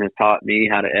cousin has taught me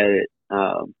how to edit.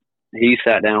 He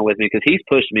sat down with me because he's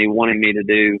pushed me, wanting me to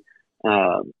do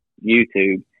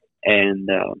YouTube. And,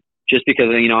 just because,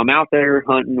 you know, I'm out there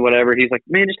hunting, whatever. He's like,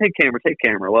 man, just take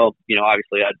camera. Well, you know,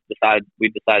 obviously we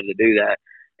decided to do that.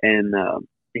 And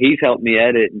he's helped me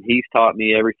edit and he's taught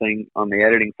me everything on the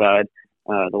editing side.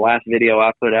 The last video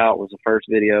I put out was the first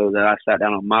video that I sat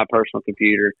down on my personal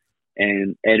computer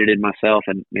and edited myself.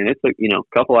 And man, it took, you know,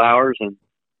 a couple hours and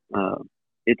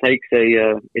it takes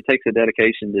a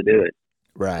dedication to do it.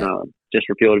 Right. Just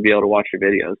for people to be able to watch your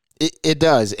videos. It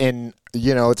does. And,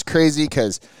 you know, it's crazy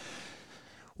because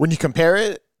when you compare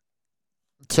it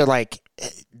to like,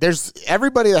 there's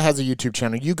everybody that has a YouTube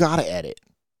channel, you got to edit.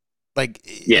 Like,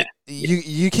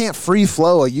 you can't free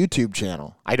flow a YouTube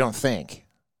channel, I don't think.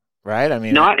 Right? I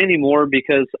mean, not anymore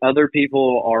because other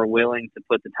people are willing to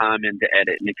put the time in to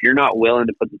edit. And if you're not willing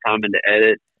to put the time in to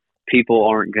edit, people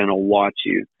aren't going to watch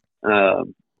you.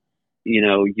 You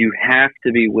know, you have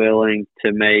to be willing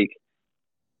to make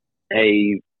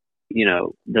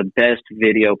the best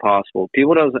video possible.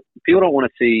 People don't want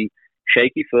to see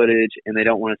shaky footage and they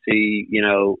don't want to see, you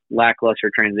know,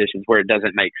 lackluster transitions where it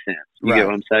doesn't make sense. You get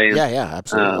what I'm saying? Yeah,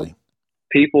 absolutely.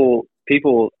 People,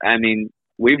 I mean,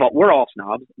 we're all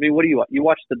snobs. I mean, what do you watch? You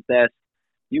watch the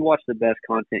best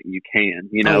content you can,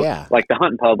 you know, like the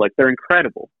Hunting Public, they're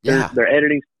incredible. Their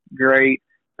editing's great.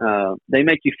 They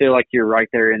make you feel like you're right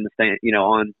there in the stand, you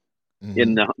know,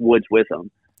 in the woods with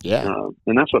them. Yeah.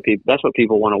 And that's what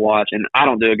people want to watch. And I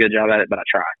don't do a good job at it, but I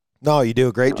try. No, you do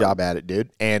a great job at it,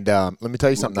 dude. And let me tell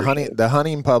you something. The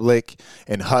Hunting Public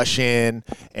and Hushin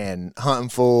and Hunting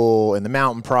Fool and the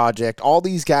Mountain Project, all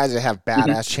these guys that have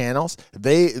badass channels,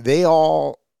 they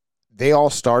all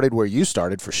started where you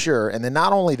started for sure. And then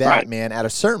not only that, man, at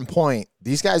a certain point,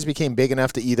 these guys became big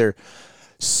enough to either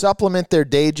supplement their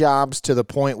day jobs to the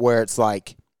point where it's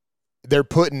like they're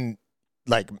putting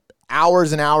like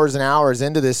hours and hours and hours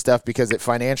into this stuff because it's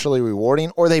financially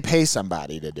rewarding, or they pay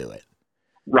somebody to do it.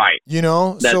 Right. You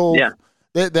know,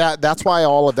 that's why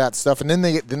all of that stuff. And then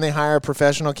they hire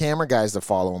professional camera guys to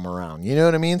follow them around. You know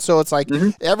what I mean? So it's like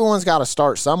everyone's got to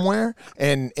start somewhere,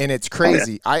 and it's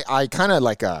crazy. I kind of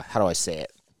like how do I say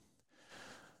it?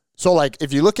 So like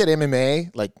if you look at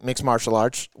MMA, like mixed martial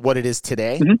arts, what it is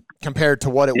today compared to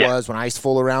what it was when I used to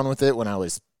fool around with it when I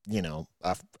was, you know,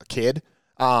 a kid.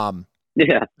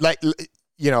 Like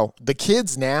the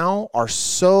kids now are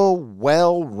so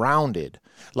well-rounded.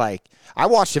 Like, I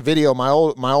watched a video. My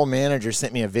old manager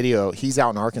sent me a video. He's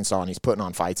out in Arkansas, and he's putting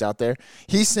on fights out there.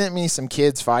 He sent me some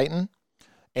kids fighting,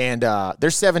 and they're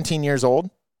 17 years old,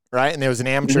 right? And there was an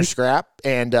amateur scrap,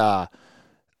 and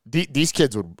these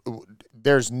kids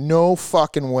there's no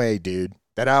fucking way, dude,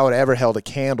 that I would ever held a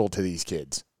candle to these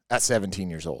kids at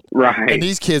 17 years old. Right. And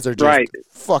these kids are just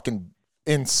fucking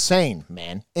insane,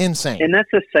 man. Insane. And that's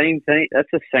the same thing. That's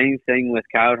the same thing with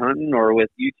coyote hunting or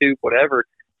with YouTube, whatever.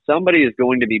 Somebody is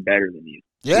going to be better than you.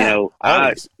 Yeah.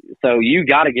 So you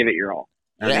got to give it your all.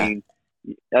 I Yeah. mean,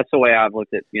 that's the way I've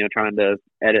looked at, trying to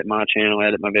edit my channel,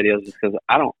 edit my videos, is because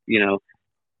I don't,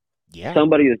 Yeah.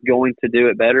 somebody is going to do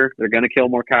it better. They're going to kill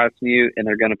more coyotes than you, and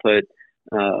they're going to put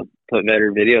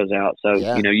better videos out. So,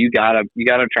 Yeah. you gotta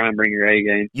try and bring your A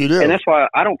game. You do. And that's why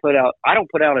I don't put out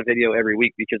a video every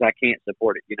week, because I can't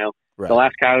support it. Right. The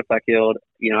last coyotes I killed,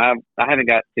 I haven't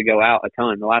got to go out a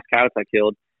ton. The last coyotes I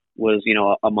killed was,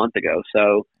 a month ago.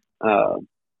 So,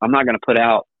 I'm not going to put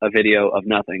out a video of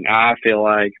nothing. I feel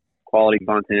like quality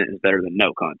content is better than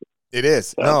no content. It is.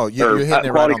 So, No, you're hitting it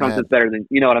right quality on the head. content's better than,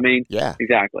 you know what I mean? Yeah.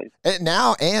 Exactly.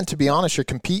 And to be honest, you're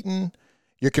competing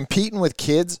with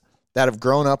kids that have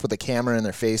grown up with a camera in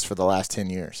their face for the last 10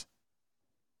 years.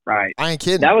 Right. I ain't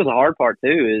kidding. That was the hard part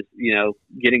too, is,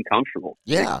 getting comfortable.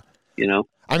 Yeah.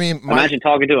 I mean, Imagine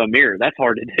talking to a mirror. That's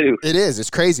hard to do. it is. It's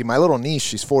crazy. My little niece,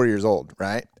 she's 4 years old,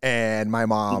 right? And my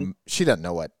mom, she doesn't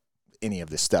know what any of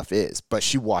this stuff is, but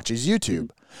she watches YouTube.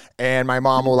 And my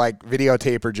mom will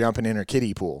videotape her jumping in her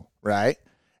kiddie pool, right?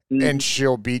 And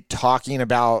she'll be talking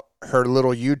about her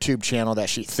little YouTube channel that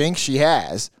she thinks she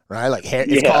has, right? Like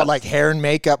it's called hair and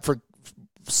makeup for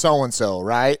so and so,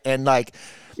 right? And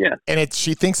and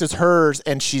she thinks it's hers,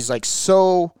 and she's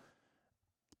so,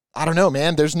 I don't know,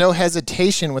 man. There's no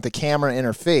hesitation with a camera in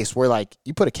her face. Where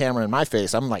you put a camera in my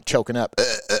face, I'm choking up.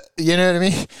 You know what I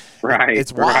mean? Right.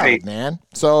 It's wild, man.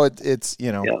 So it's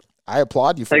I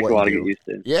applaud you for Takes what a lot you to do. get used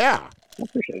to. Yeah, I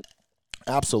appreciate it.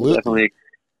 absolutely. Definitely.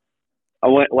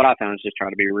 What I found is just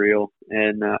try to be real,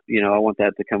 and I want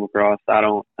that to come across. I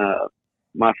don't.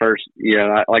 My first,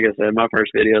 like I said, my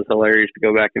first video is hilarious to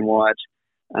go back and watch.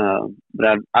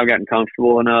 But I've gotten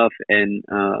comfortable enough, and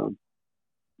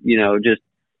just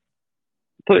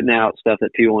putting out stuff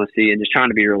that people want to see, and just trying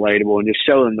to be relatable, and just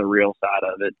show them the real side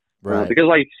of it. Right. Because,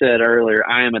 like you said earlier,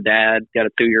 I am a dad, got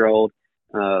a 2-year-old.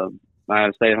 I have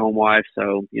a stay-at-home wife,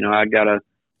 so I got to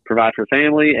provide for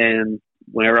family, and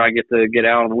whenever I get to get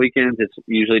out on the weekends, it's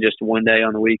usually just one day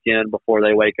on the weekend before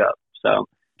they wake up. So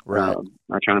Right.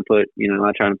 I try to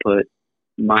put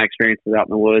my experiences out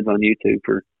in the woods on YouTube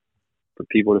for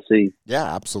people to see. Yeah,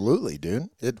 absolutely, dude.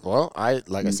 I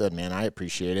said, man, I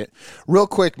appreciate it. Real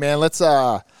quick, man, let's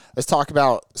talk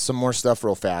about some more stuff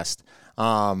real fast.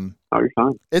 You're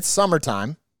fine. It's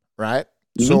summertime, right?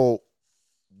 Mm-hmm. So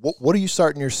what are you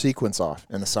starting your sequence off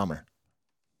in the summer?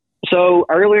 So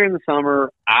earlier in the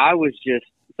summer, I go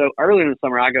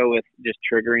with just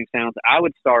triggering sounds. I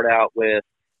would start out with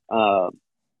pup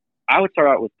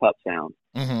sounds.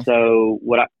 Mm-hmm. So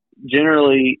we're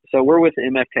with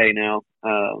MFK now.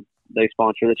 They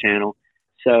sponsor the channel.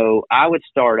 So I would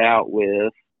start out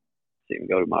with, see,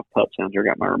 go to my pup sounds here. I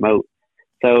got my remote.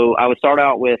 So I would start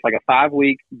out with a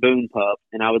 5-week Boone pup,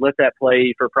 and I would let that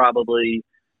play for probably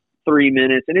 3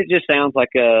 minutes, and it just sounds like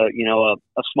a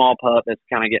small pup that's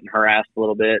kind of getting harassed a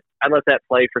little bit. I'd let that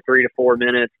play for 3 to 4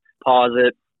 minutes, pause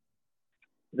it,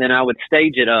 then I would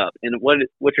stage it up. And what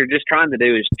you're just trying to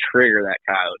do is trigger that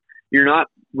coyote. You're not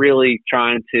really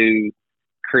trying to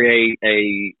create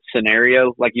a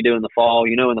scenario like you do in the fall.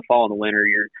 In the fall and the winter,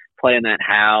 you're playing that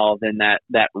howl, then that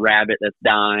rabbit that's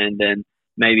dying, then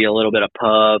maybe a little bit of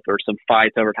pup or some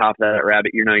fights over top of that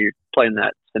rabbit. You're playing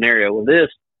that scenario. With this,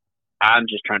 I'm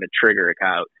just trying to trigger a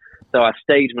coyote. So I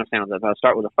stage my sounds up. I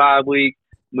start with a 5-week,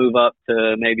 move up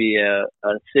to maybe a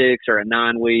 6 or a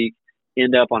 9-week,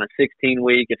 end up on a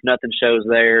 16-week. If nothing shows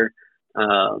there,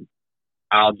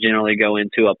 I'll generally go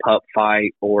into a pup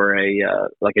fight or a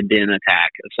den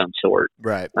attack of some sort.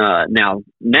 Right. Now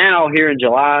here in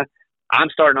July, I'm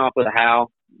starting off with a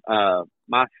howl.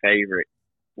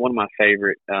 One of my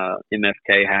favorite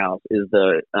MFK howls is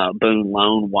the Boone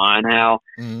Lone Whine Howl.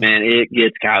 Mm-hmm. Man, it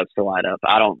gets coyotes to light up.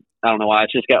 I don't know why.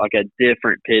 It's just got a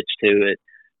different pitch to it.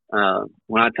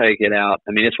 When I take it out,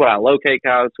 it's what I locate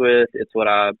coyotes with. It's what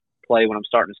I play when I'm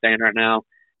starting to stand right now.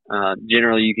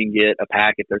 Generally, you can get a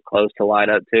pack if they're close to light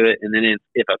up to it. And then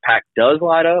if a pack does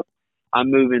light up, I'm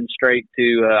moving straight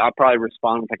to, I'll probably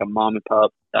respond with a mom and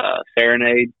pup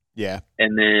serenade. Yeah.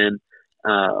 And then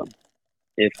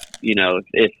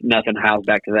if nothing howls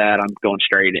back to that, I'm going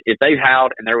straight. If they've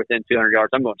howled and they're within 200 yards,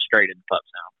 I'm going straight into pup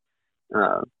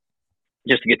sound,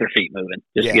 just to get their feet moving,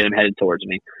 just to get them headed towards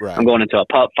me. Right. I'm going into a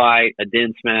pup fight, a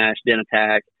den smash, den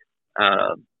attack,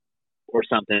 or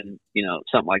something,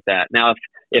 something like that. Now,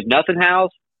 if nothing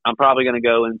howls, I'm probably going to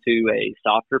go into a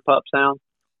softer pup sound.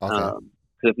 Okay.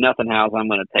 Because if nothing howls, I'm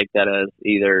going to take that as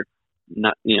either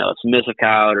not, a submissive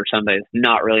coyote or somebody that's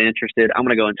not really interested. I'm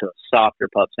going to go into a softer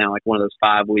pup sound, like one of those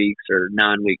 5 weeks or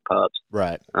 9 week pups.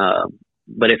 Right.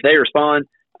 But if they respond,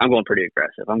 I'm going pretty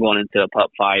aggressive. I'm going into a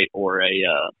pup fight or a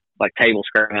like table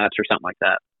scratch or something like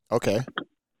that. Okay.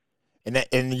 And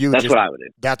that's what I would do.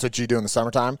 That's what you do in the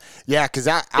summertime? Yeah, because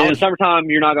in the summertime,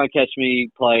 you're not going to catch me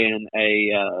playing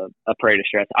a prey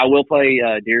distress. I will play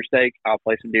deer steak. I'll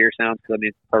play some deer sounds because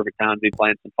it's the perfect time to be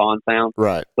playing some fawn sounds.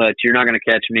 Right. But you're not going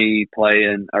to catch me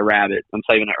playing a rabbit. I'm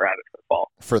saving that rabbit for the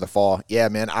fall. For the fall. Yeah,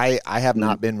 man. I have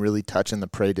not been really touching the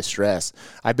prey distress.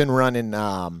 I've been running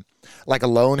like a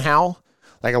lone howl,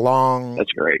 like a long.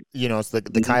 That's great. It's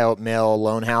the coyote male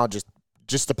lone howl,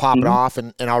 just to pop it off,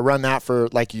 and I'll run that for,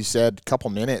 like you said, a couple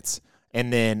minutes,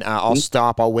 and then I'll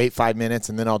stop. I'll wait 5 minutes,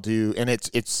 and then I'll do. And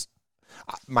it's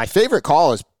my favorite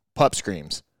call is pup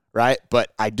screams, right?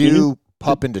 But I do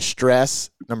pup in distress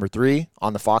number 3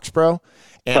 on the Fox Pro,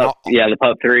 and the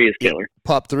pup 3 is killer.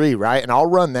 Pup 3, right? And I'll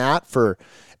run that for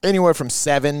anywhere from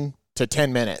 7 to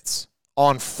 10 minutes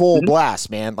on full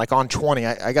blast, man. Like on 20,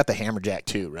 I got the Hammerjack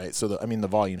too, right? So the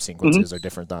volume sequences are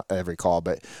different every call,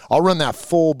 but I'll run that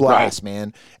full blast,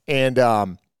 man. And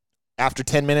after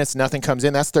 10 minutes, nothing comes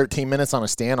in. That's 13 minutes on a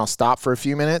stand. I'll stop for a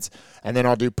few minutes, and then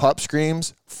I'll do pup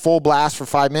screams, full blast for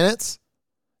 5 minutes.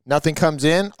 Nothing comes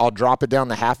in. I'll drop it down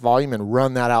to half volume and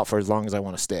run that out for as long as I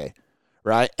want to stay,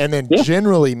 right? And then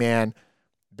generally, man,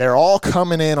 they're all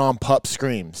coming in on pup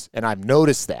screams, and I've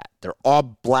noticed that. They're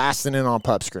all blasting in on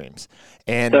pup screams.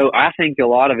 And so I think a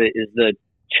lot of it is the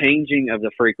changing of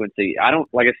the frequency.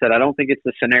 Like I said, I don't think it's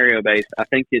the scenario based. I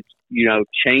think it's,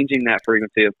 changing that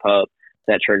frequency of pup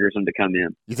that triggers them to come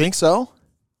in. You think so?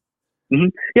 Mm-hmm.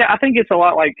 Yeah, I think it's a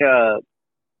lot like, do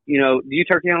you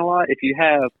turkey hunt a lot? If you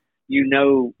have,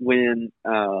 when,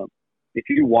 if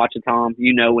you watch a tom,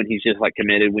 when he's just like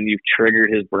committed, when you've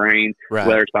triggered his brain,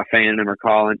 whether it's by fanning him or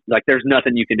calling, like there's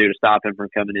nothing you can do to stop him from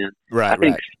coming in. Right. I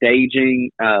think staging,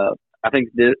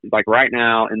 this, like right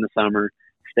now in the summer,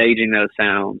 staging those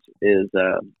sounds is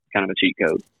kind of a cheat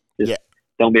code.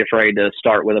 Don't be afraid to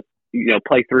start with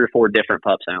play 3 or 4 different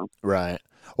pup sounds. Right.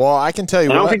 Well, I can tell you.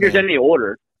 I don't think there's any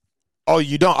order. Oh,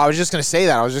 you don't? I was just going to say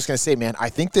that. I was just going to say, man, I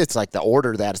think that's like the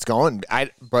order that it's going.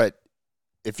 But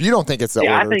if you don't think it's the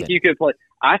order, I think you could play.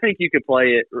 I think you could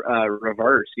play it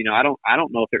reverse. I don't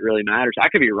know if it really matters. I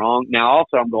could be wrong. Now,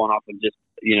 also, I'm going off of just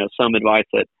some advice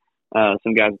that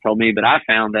some guys have told me, but I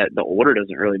found that the order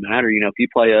doesn't really matter. If you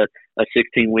play a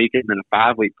 16-week and then a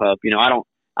 5-week pup,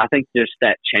 I think just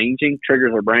that changing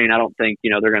triggers their brain. I don't think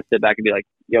they're going to sit back and be like,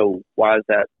 "Yo, why is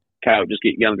that coyote just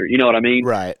get younger?" You know what I mean?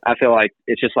 Right. I feel like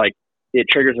it's just like it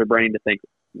triggers their brain to think,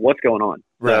 what's going on?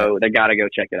 Right. So they got to go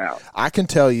check it out. I can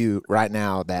tell you right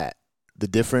now that the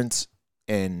difference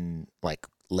in like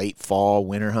late fall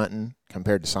winter hunting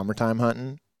compared to summertime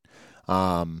hunting,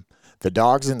 the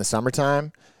dogs in the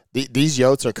summertime, these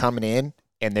yotes are coming in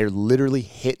and they're literally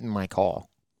hitting my call.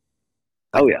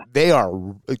 Oh yeah, they are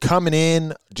coming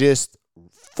in just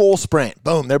full sprint.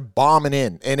 Boom, they're bombing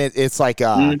in, and it's like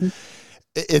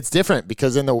it's different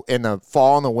because in the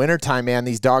fall and the winter time, man,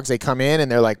 these dogs, they come in and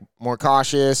they're like more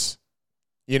cautious.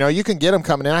 You can get them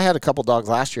coming in. I had a couple dogs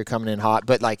last year coming in hot,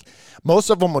 but like most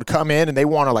of them would come in and they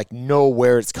want to like know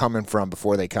where it's coming from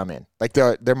before they come in. Like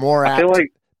they're more apt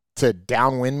to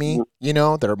downwind me.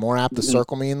 They're more apt to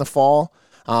circle me in the fall.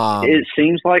 It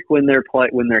seems like when they're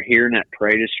hearing that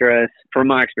prey distress, from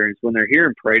my experience, when they're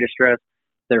hearing prey distress,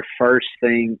 their first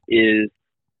thing is,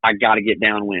 I got to get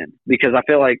downwind, because I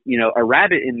feel like, a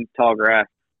rabbit in tall grass,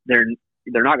 they're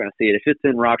not going to see it. If it's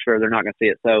in Roxborough, they're not going to see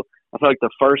it. So I feel like the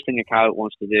first thing a coyote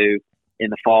wants to do in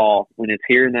the fall, when it's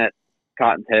hearing that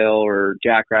cottontail or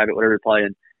jackrabbit, whatever you're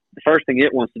playing, the first thing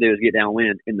it wants to do is get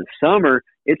downwind. In the summer,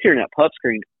 it's hearing that pup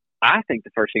scream. I think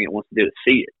the first thing it wants to do is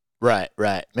see it.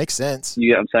 Right. Makes sense.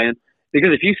 You get what I'm saying? Because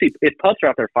if pups are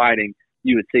out there fighting,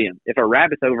 you would see them. If a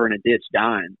rabbit's over in a ditch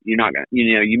dying, you're not gonna,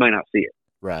 you might not see it.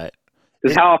 Right.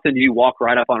 Because how often do you walk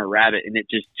right up on a rabbit and it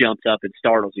just jumps up and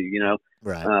startles you?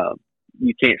 Right.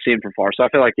 You can't see them from far. So I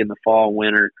feel like in the fall and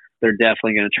winter, they're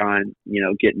definitely going to try and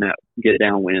get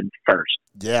downwind first.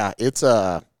 Yeah, it's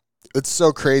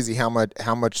so crazy how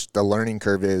much the learning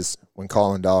curve is when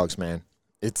calling dogs, man.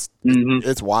 It's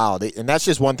wild, and that's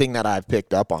just one thing that I've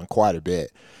picked up on quite a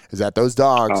bit, is that those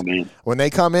dogs, when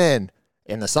they come in,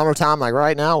 In the summertime, like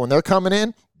right now, when they're coming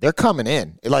in, they're coming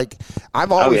in. Like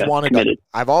I've always wanted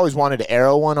to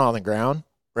arrow one on the ground,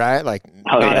 right? Like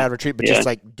not have retreat, but just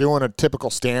like doing a typical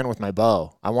stand with my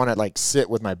bow. I want to like sit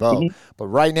with my bow. But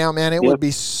right now, man, it would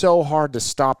be so hard to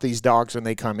stop these dogs when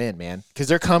they come in, man, because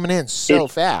they're coming in so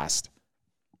fast.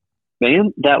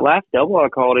 Man, that last double I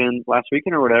called in last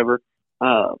weekend or whatever,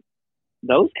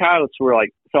 those coyotes were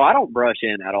like, so I don't brush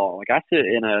in at all. Like I sit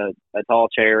in a tall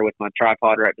chair with my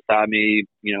tripod right beside me,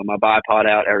 my bipod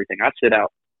out, everything. I sit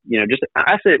out,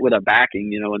 I sit with a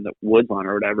backing, in the woods line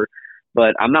or whatever,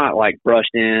 but I'm not like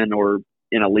brushed in or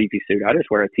in a leafy suit. I just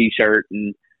wear a t-shirt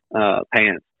and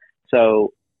pants.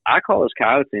 So I call those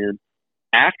coyotes in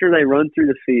after they run through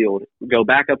the field, go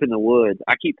back up in the woods.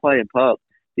 I keep playing pup.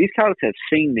 These coyotes have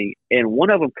seen me, and one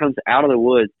of them comes out of the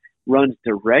woods, runs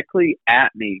directly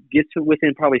at me, gets to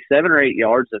within probably 7 or 8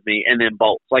 yards of me, and then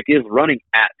bolts, like is running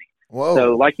at me. Whoa.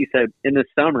 So like you said, in the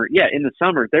summer,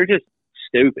 they're just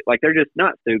stupid. Like they're just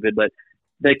not stupid, but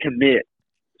they commit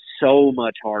so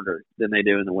much harder than they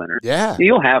do in the winter. Yeah.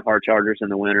 You'll have hard chargers in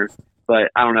the winter,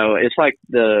 but I don't know. It's like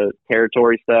the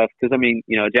territory stuff. Because,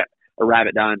 a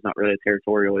rabbit dying is not really a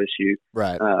territorial issue.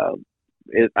 Right.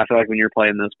 I feel like when you're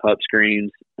playing those pup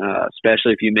screens,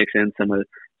 especially if you mix in some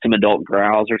adult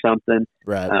growls or something,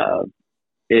 right.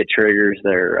 It triggers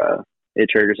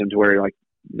them to where like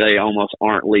they almost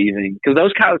aren't leaving. Because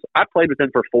those coyotes, I played with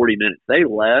them for 40 minutes. They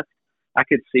left. I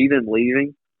could see them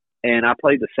leaving, and I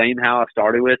played the same how I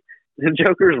started with. Them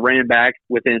jokers ran back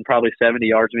within probably 70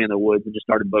 yards of me in the woods and just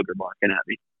started booger barking at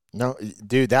me. No,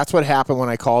 dude, that's what happened when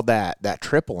I called that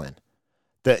triple in.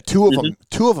 The two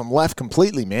of them left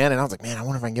completely, man, and I was like, man, I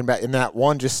wonder if I can get them back. And that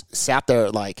one just sat there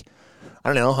like, I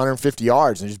don't know, 150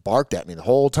 yards and just barked at me the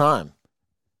whole time.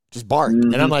 Just barked.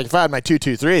 And I'm like, if I had my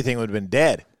 223, I think it would have been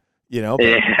dead. But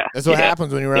that's what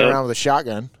happens when you run around with a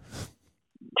shotgun.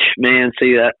 Man,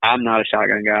 see that I'm not a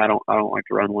shotgun guy. I don't like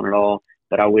to run one at all.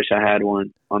 But I wish I had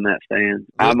one on that stand.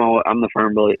 I'm a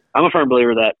firm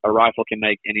believer that a rifle can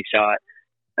make any shot.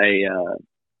 A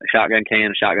shotgun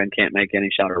can. A shotgun can't make any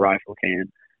shot a rifle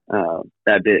can.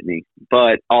 That bit me.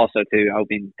 But also too,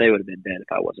 they would have been dead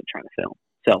if I wasn't trying to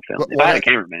self-film. If I had a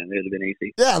cameraman, it would have been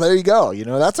easy. Yeah, there you go.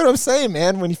 That's what I'm saying,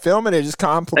 man. When you film it just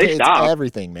complicates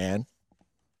everything, man.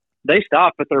 They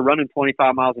stop, but they're running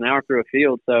 25 miles an hour through a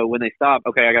field. So when they stop,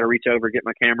 okay, I got to reach over, get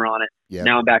my camera on it. Yep.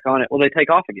 Now I'm back on it. Well, they take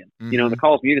off again. The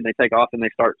call's muted, they take off and they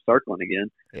start circling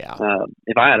again. Yeah.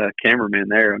 If I had a cameraman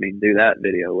there, that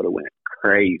video would have went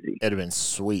crazy. It'd have been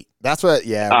sweet. That's what,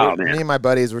 me and my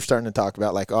buddies were starting to talk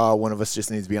about, like, one of us just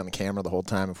needs to be on the camera the whole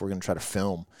time if we're going to try to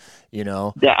film,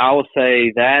 Yeah, I will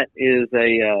say that is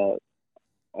like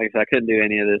I said, I couldn't do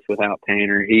any of this without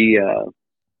Tanner.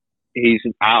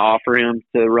 I offer him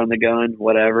to run the gun,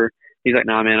 whatever. He's like,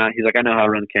 nah, man. He's like, I know how to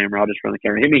run the camera. I'll just run the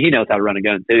camera. I mean, he knows how to run a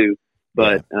gun too,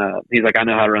 but he's like, I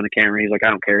know how to run the camera. He's like, I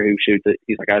don't care who shoots it.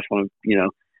 He's like, I just want to,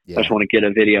 I just want to get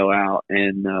a video out,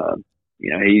 and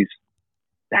he's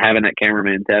having that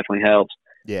cameraman definitely helps.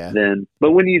 Yeah.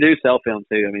 But when you do self film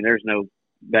too, there's no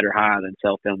better high than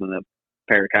self filming a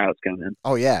pair of coyotes coming in.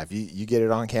 Oh yeah, if you get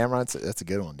it on camera, that's a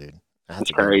good one, dude.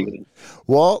 That's crazy.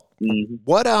 Well,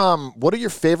 what are your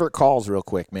favorite calls, real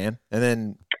quick, man? And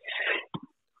then,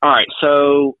 all right.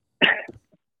 So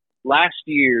last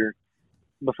year,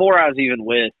 before I was even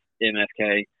with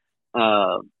MFK,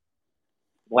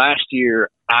 last year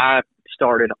I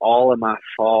started all of my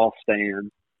fall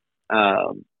stands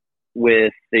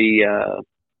with the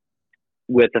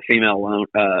female lone,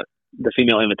 the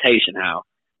female invitation howl.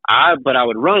 But I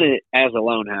would run it as a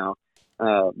lone howl.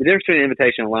 The difference between an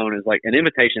invitation and alone is like an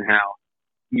invitation howl.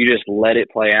 You just let it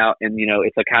play out, and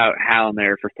it's like howling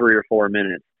there for 3 or 4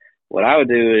 minutes. What I would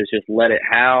do is just let it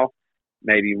howl,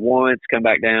 maybe once, come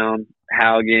back down,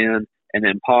 howl again, and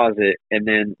then pause it, and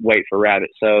then wait for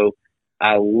rabbit. So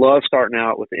I love starting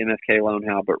out with the MFK lone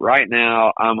howl, but right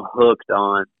now I'm hooked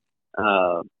on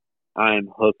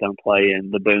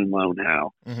playing the Boone lone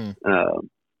howl.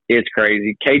 It's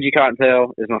crazy. Cagey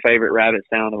Cottontail is my favorite rabbit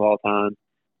sound of all time.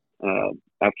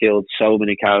 I've killed so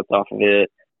many coyotes off of it.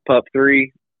 Pup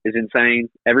 3 is insane.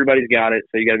 Everybody's got it,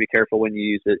 so you got to be careful when you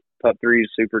use it. Pup 3 is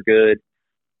super good.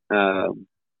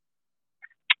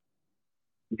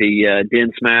 The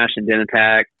Den Smash and Den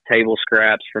Attack, Table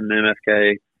Scraps from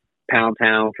MFK, Pound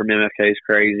Town from MFK is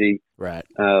crazy. Right.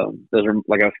 Those are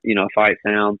like a fight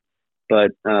sound.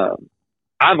 But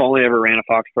I've only ever ran a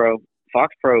Fox Pro.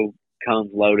 Fox Pro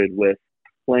comes loaded with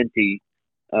plenty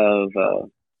of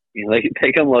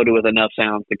they come loaded with enough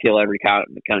sounds to kill every coyote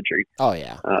in the country. Oh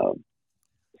yeah.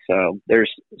 So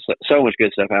there's so much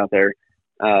good stuff out there.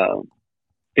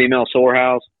 Female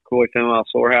Sorehouse, Coy female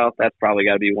Sorehouse. That's probably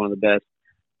got to be one of the best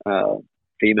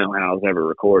female owls ever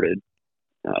recorded.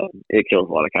 It kills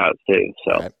a lot of coyotes too.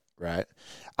 So right.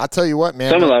 I'll tell you what,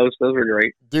 man. Some of those are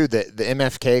great. Dude, the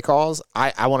MFK calls,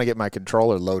 I want to get my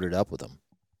controller loaded up with them.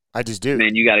 I just do.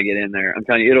 Man, you got to get in there. I'm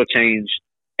telling you, it'll change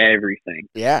everything.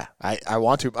 Yeah, I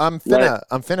want to. I'm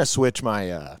finna switch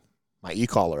my my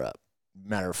e-collar up.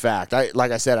 Matter of fact,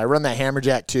 like I said, I run that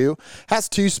Hammerjack 2. Has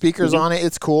 2 speakers on it.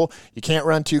 It's cool. You can't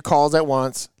run 2 calls at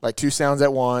once, like 2 sounds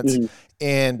at once.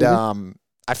 And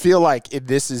I feel like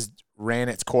this is ran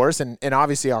its course, and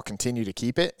obviously I'll continue to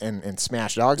keep it and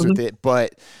smash dogs with it.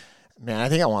 But man, I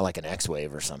think I want like an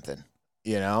X-Wave or something.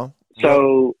 You know.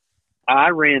 So I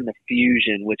ran the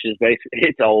Fusion, which is basically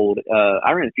it's old.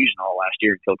 I ran the Fusion all last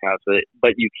year and killed coyotes with it.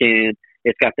 But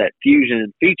it's got that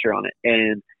Fusion feature on it,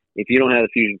 and if you don't have the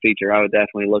Fusion feature, I would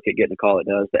definitely look at getting a call that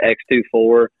does. The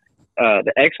X24,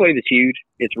 the X-Wave is huge.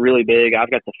 It's really big. I've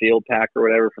got the Field Pack or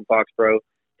whatever from Fox Pro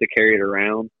to carry it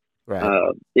around.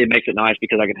 Right. It makes it nice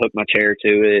because I can hook my chair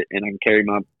to it, and I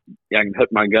can hook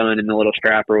my gun in the little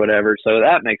strap or whatever. So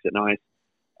that makes it nice.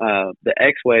 The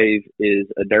X-Wave is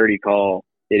a dirty call.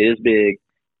 It is big,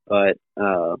 but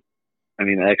the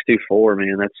X24,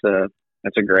 man,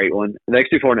 that's a great one. The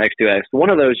X24 and X2S. One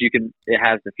of those it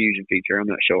has the Fusion feature. I'm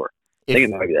not sure. I think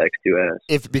it might be the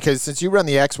X2S. Because since you run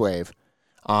the X-Wave,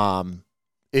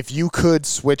 if you could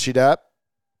switch it up,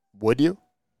 would you?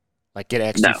 Like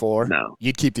get X24? No.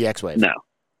 You'd keep the X-Wave? No.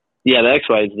 Yeah, the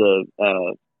X-Wave's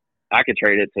I could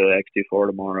trade it to the X24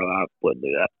 tomorrow. I wouldn't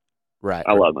do that. Right.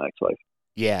 I love my X-Wave.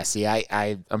 Yeah, see,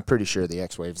 I'm pretty sure the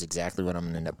X-Wave is exactly what I'm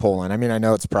going to end up pulling. I mean, I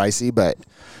know it's pricey, but,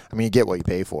 you get what you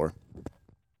pay for.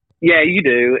 Yeah, you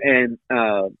do. And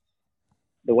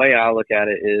the way I look at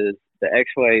it is the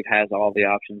X-Wave has all the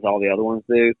options all the other ones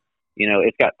do.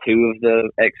 It's got 2 of the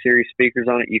X-Series speakers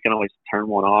on it. You can always turn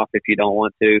one off if you don't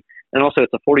want to. And also,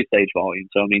 it's a 40-stage volume.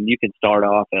 So, you can start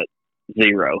off at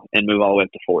 0 and move all the way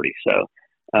up to 40. So,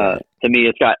 to me,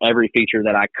 it's got every feature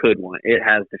that I could want. It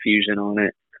has diffusion on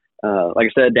it. Like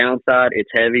I said, downside, it's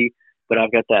heavy, but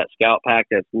I've got that Scout Pack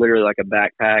that's literally like a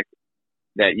backpack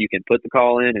that you can put the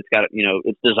call in. It's got,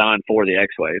 it's designed for the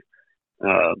X-Wave.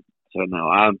 So no,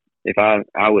 I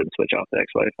wouldn't switch off the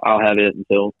X-Wave. I'll have it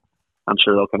until I'm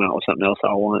sure they'll come out with something else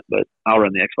I want, but I'll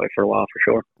run the X-Wave for a while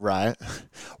for sure. Right.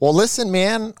 Well, listen,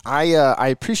 man, I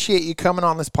appreciate you coming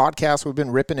on this podcast. We've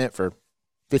been ripping it for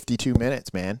 52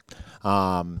 minutes, man.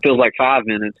 Feels like 5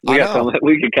 minutes. We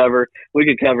could cover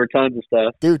tons of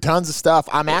stuff. Dude, tons of stuff.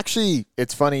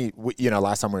 It's funny,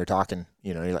 last time we were talking,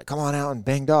 you're like, come on out and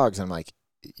bang dogs. I'm like,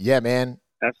 yeah, man.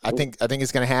 Absolutely. I think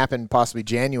it's going to happen possibly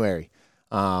January.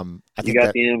 You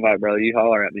got the invite, brother. You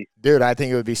holler at me. Dude, I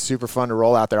think it would be super fun to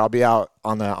roll out there. I'll be out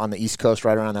on the East Coast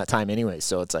right around that time anyway,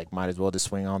 so it's like might as well just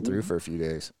swing on through for a few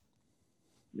days.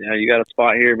 Yeah, you got a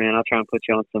spot here, man. I'll try and put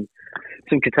you on some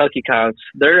Kentucky coyotes.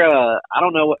 They're I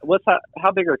don't know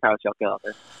how big are coyotes y'all kill out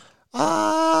there?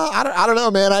 I don't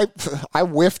know, man. I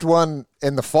whiffed one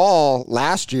in the fall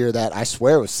last year that I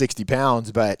swear was 60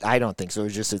 pounds, but I don't think so. It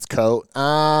was just its coat.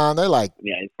 They're like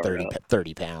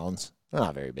 30 pounds. They're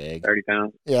not very big. 30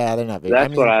 pounds. Yeah, they're not big.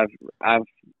 That's what I've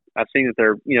seen that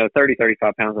they're 30,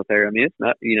 35 pounds up there. It's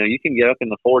not you can get up in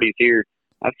the 40s here.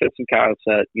 I've set some coyotes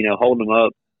that holding them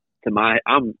up to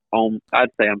I'd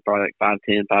say I'm probably like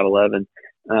 5'10",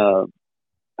 5'11",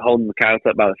 holding the coyotes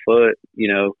up by the foot.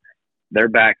 Their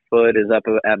back foot is up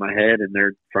at my head, and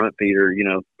their front feet are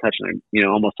touching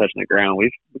almost touching the ground.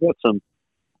 We've got some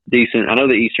decent. I know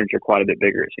the Easterns are quite a bit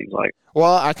bigger, it seems like.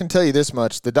 Well, I can tell you this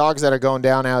much. The dogs that are going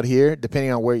down out here,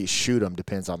 depending on where you shoot them,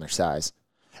 depends on their size.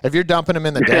 If you're dumping them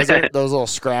in the desert, those little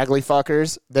scraggly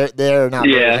fuckers, they're not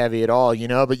very heavy at all,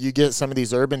 but you get some of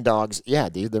these urban dogs, yeah,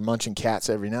 dude, they're munching cats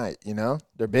every night,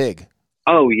 They're big.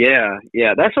 Oh, yeah.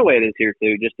 Yeah, that's the way it is here,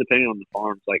 too, just depending on the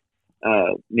farms. Like,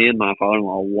 me and my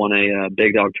father-in-law won a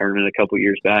big dog tournament a couple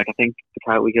years back. I think the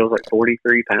coyote we killed was like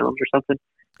 43 pounds or something.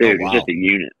 Dude, wow. It's just a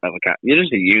unit of a coyote. It's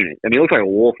just a unit. It looks like a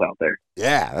wolf out there.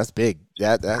 Yeah, that's big.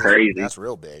 That's crazy. That's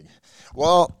real big.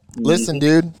 Well, listen,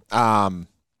 dude,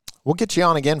 we'll get you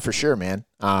on again for sure, man.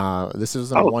 This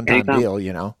isn't a one-time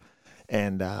deal,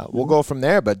 and we'll go from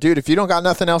there. But, dude, if you don't got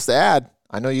nothing else to add,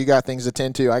 I know you got things to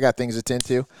tend to. I got things to tend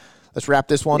to. Let's wrap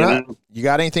this one up. You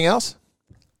got anything else?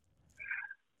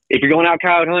 If you're going out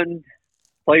coyote hunting,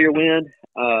 play your wind.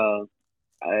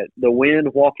 The wind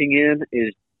walking in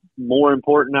is more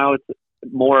important now. It's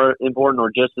more important or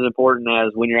just as important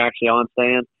as when you're actually on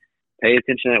stand. Pay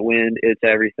attention to that wind. It's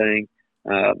everything.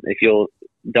 If you'll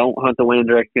don't hunt the wind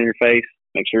directly in your face,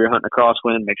 make sure you're hunting a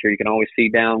crosswind. Make sure you can always see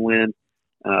downwind.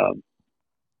 Have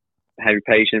your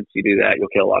patience. You do that, you'll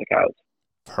kill a lot of coyotes.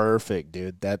 Perfect,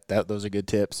 dude. Those are good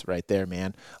tips right there,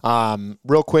 man.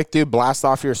 Real quick, dude, blast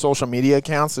off your social media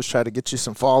accounts. Let's try to get you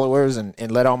some followers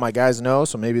and let all my guys know,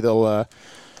 so maybe they'll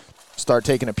start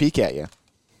taking a peek at you.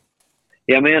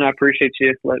 Yeah, man, I appreciate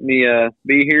you letting me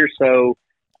be here. So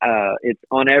it's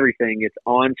on everything. It's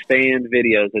on Stand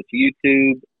Videos. It's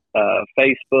YouTube,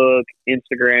 Facebook,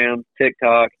 Instagram,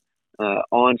 TikTok,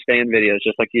 on Stand Videos,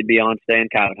 just like you'd be on Stand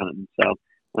Coyote Hunting. So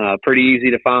pretty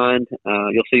easy to find.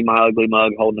 You'll see my ugly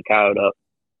mug holding the coyote up.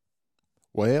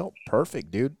 Well,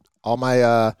 perfect, dude. All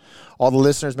the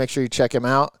listeners, make sure you check him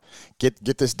out.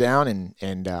 Get this down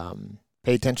and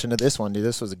pay attention to this one, dude.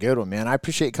 This was a good one, man. I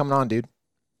appreciate you coming on, dude.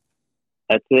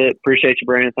 That's it. Appreciate you,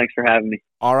 Brandon. Thanks for having me.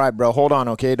 All right, bro. Hold on,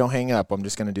 okay? Don't hang up. I'm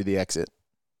just going to do the exit.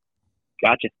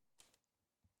 Gotcha.